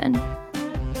you listen.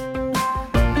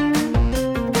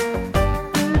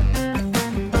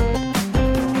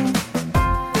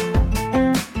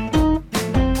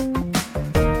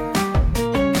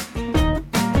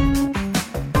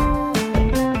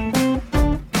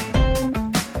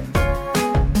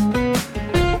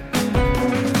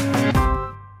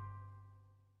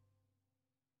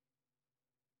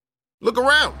 Look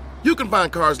around. You can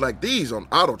find cars like these on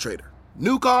AutoTrader.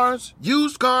 New cars,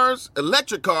 used cars,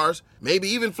 electric cars, maybe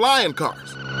even flying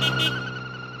cars.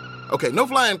 Okay, no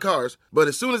flying cars, but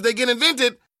as soon as they get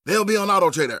invented, they'll be on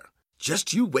AutoTrader.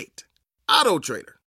 Just you wait. AutoTrader.